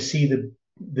 we're going to see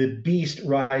the beast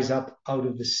rise up out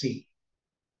of the sea.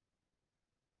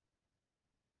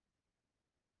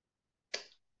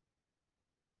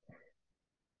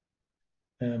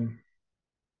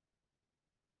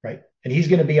 Right. And he's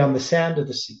going to be on the sand of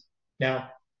the sea.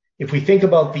 Now, if we think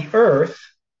about the earth,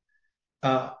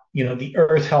 the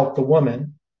earth helped the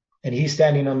woman, and he's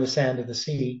standing on the sand of the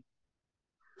sea.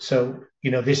 So,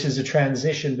 this is a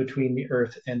transition between the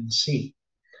earth and the sea.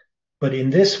 But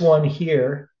in this one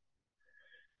here,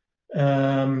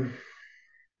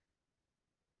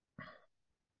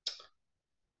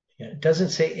 It doesn't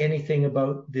say anything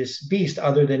about this beast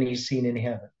other than he's seen in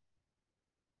heaven.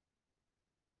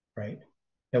 Right?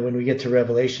 Now, when we get to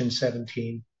Revelation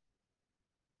 17,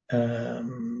 I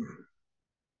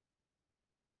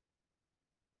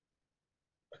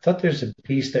thought there's a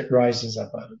beast that rises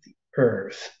up out of the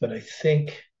earth, but I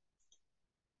think,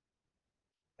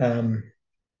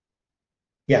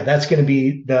 that's going to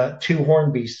be the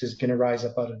two-horned beast is going to rise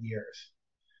up out of the earth.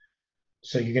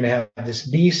 So you're going to have this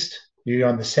beast. You're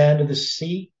on the sand of the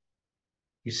sea.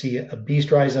 You see a beast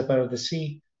rise up out of the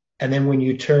sea. And then when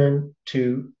you turn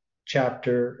to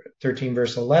chapter 13,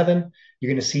 verse 11,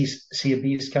 you're going to see a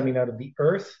beast coming out of the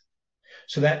earth.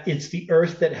 So that it's the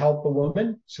earth that helped the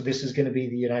woman. So this is going to be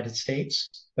the United States.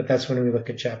 But that's when we look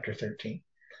at chapter 13.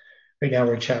 Right now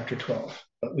we're in chapter 12,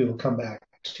 but we will come back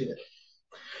to it.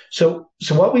 So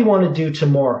what we want to do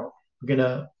tomorrow, we're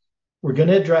going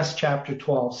to address chapter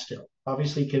 12 still.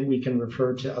 Obviously, we can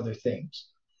refer to other things.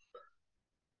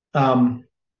 But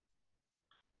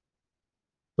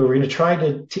we're going to try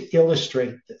to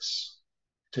illustrate this,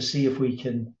 to see if we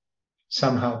can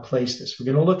somehow place this. We're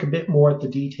going to look a bit more at the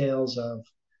details of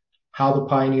how the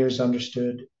pioneers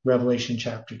understood Revelation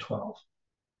chapter 12.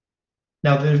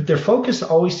 Now, their focus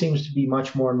always seems to be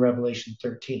much more in Revelation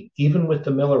 13. Even with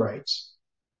the Millerites,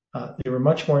 they were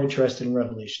much more interested in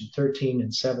Revelation 13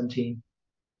 and 17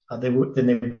 than they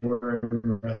were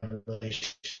in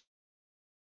Revelation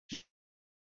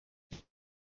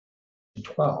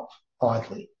 12,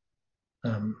 oddly.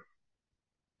 And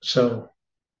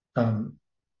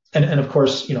of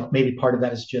course, maybe part of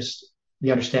that is just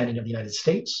the understanding of the United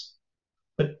States.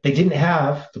 But they didn't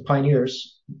have, the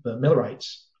pioneers, the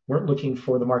Millerites, weren't looking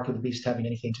for the mark of the beast having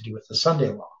anything to do with the Sunday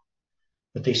law.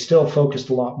 But they still focused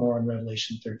a lot more on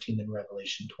Revelation 13 than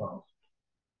Revelation 12.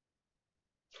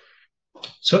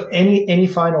 So any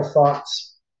final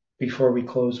thoughts before we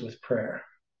close with prayer?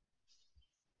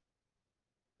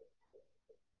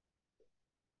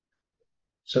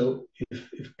 So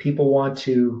if people want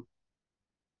to,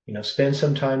 spend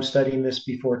some time studying this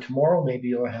before tomorrow, maybe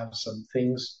you'll have some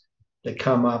things that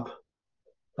come up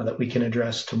that we can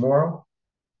address tomorrow.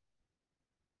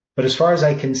 But as far as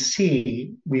I can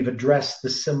see, we've addressed the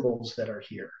symbols that are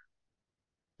here,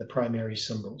 the primary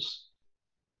symbols.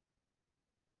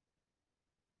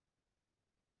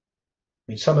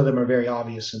 I mean, some of them are very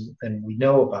obvious and we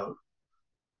know about,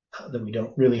 that we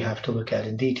don't really have to look at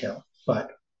in detail.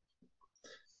 But,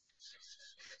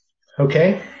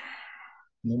 okay,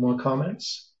 no more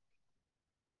comments?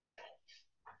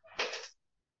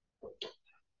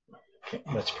 Okay,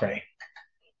 let's pray.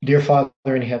 Dear Father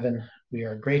in heaven, we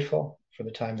are grateful for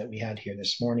the time that we had here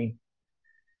this morning.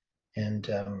 And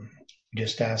we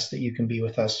just ask that you can be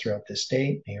with us throughout this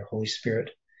day. May your Holy Spirit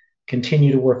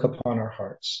continue to work upon our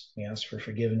hearts. We ask for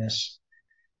forgiveness.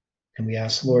 And we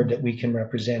ask, Lord, that we can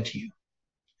represent you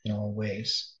in all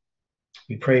ways.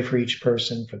 We pray for each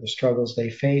person, for the struggles they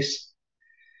face.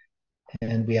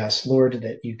 And we ask, Lord,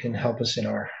 that you can help us in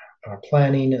our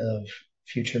planning of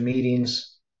future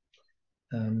meetings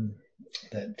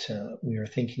that we are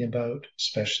thinking about,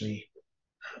 especially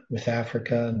with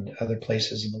Africa and other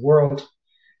places in the world.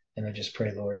 And I just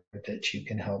pray, Lord, that you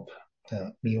can help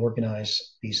me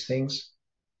organize these things.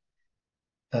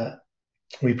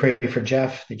 We pray for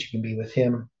Jeff, that you can be with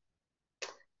him.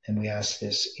 And we ask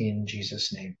this in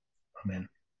Jesus' name. Amen.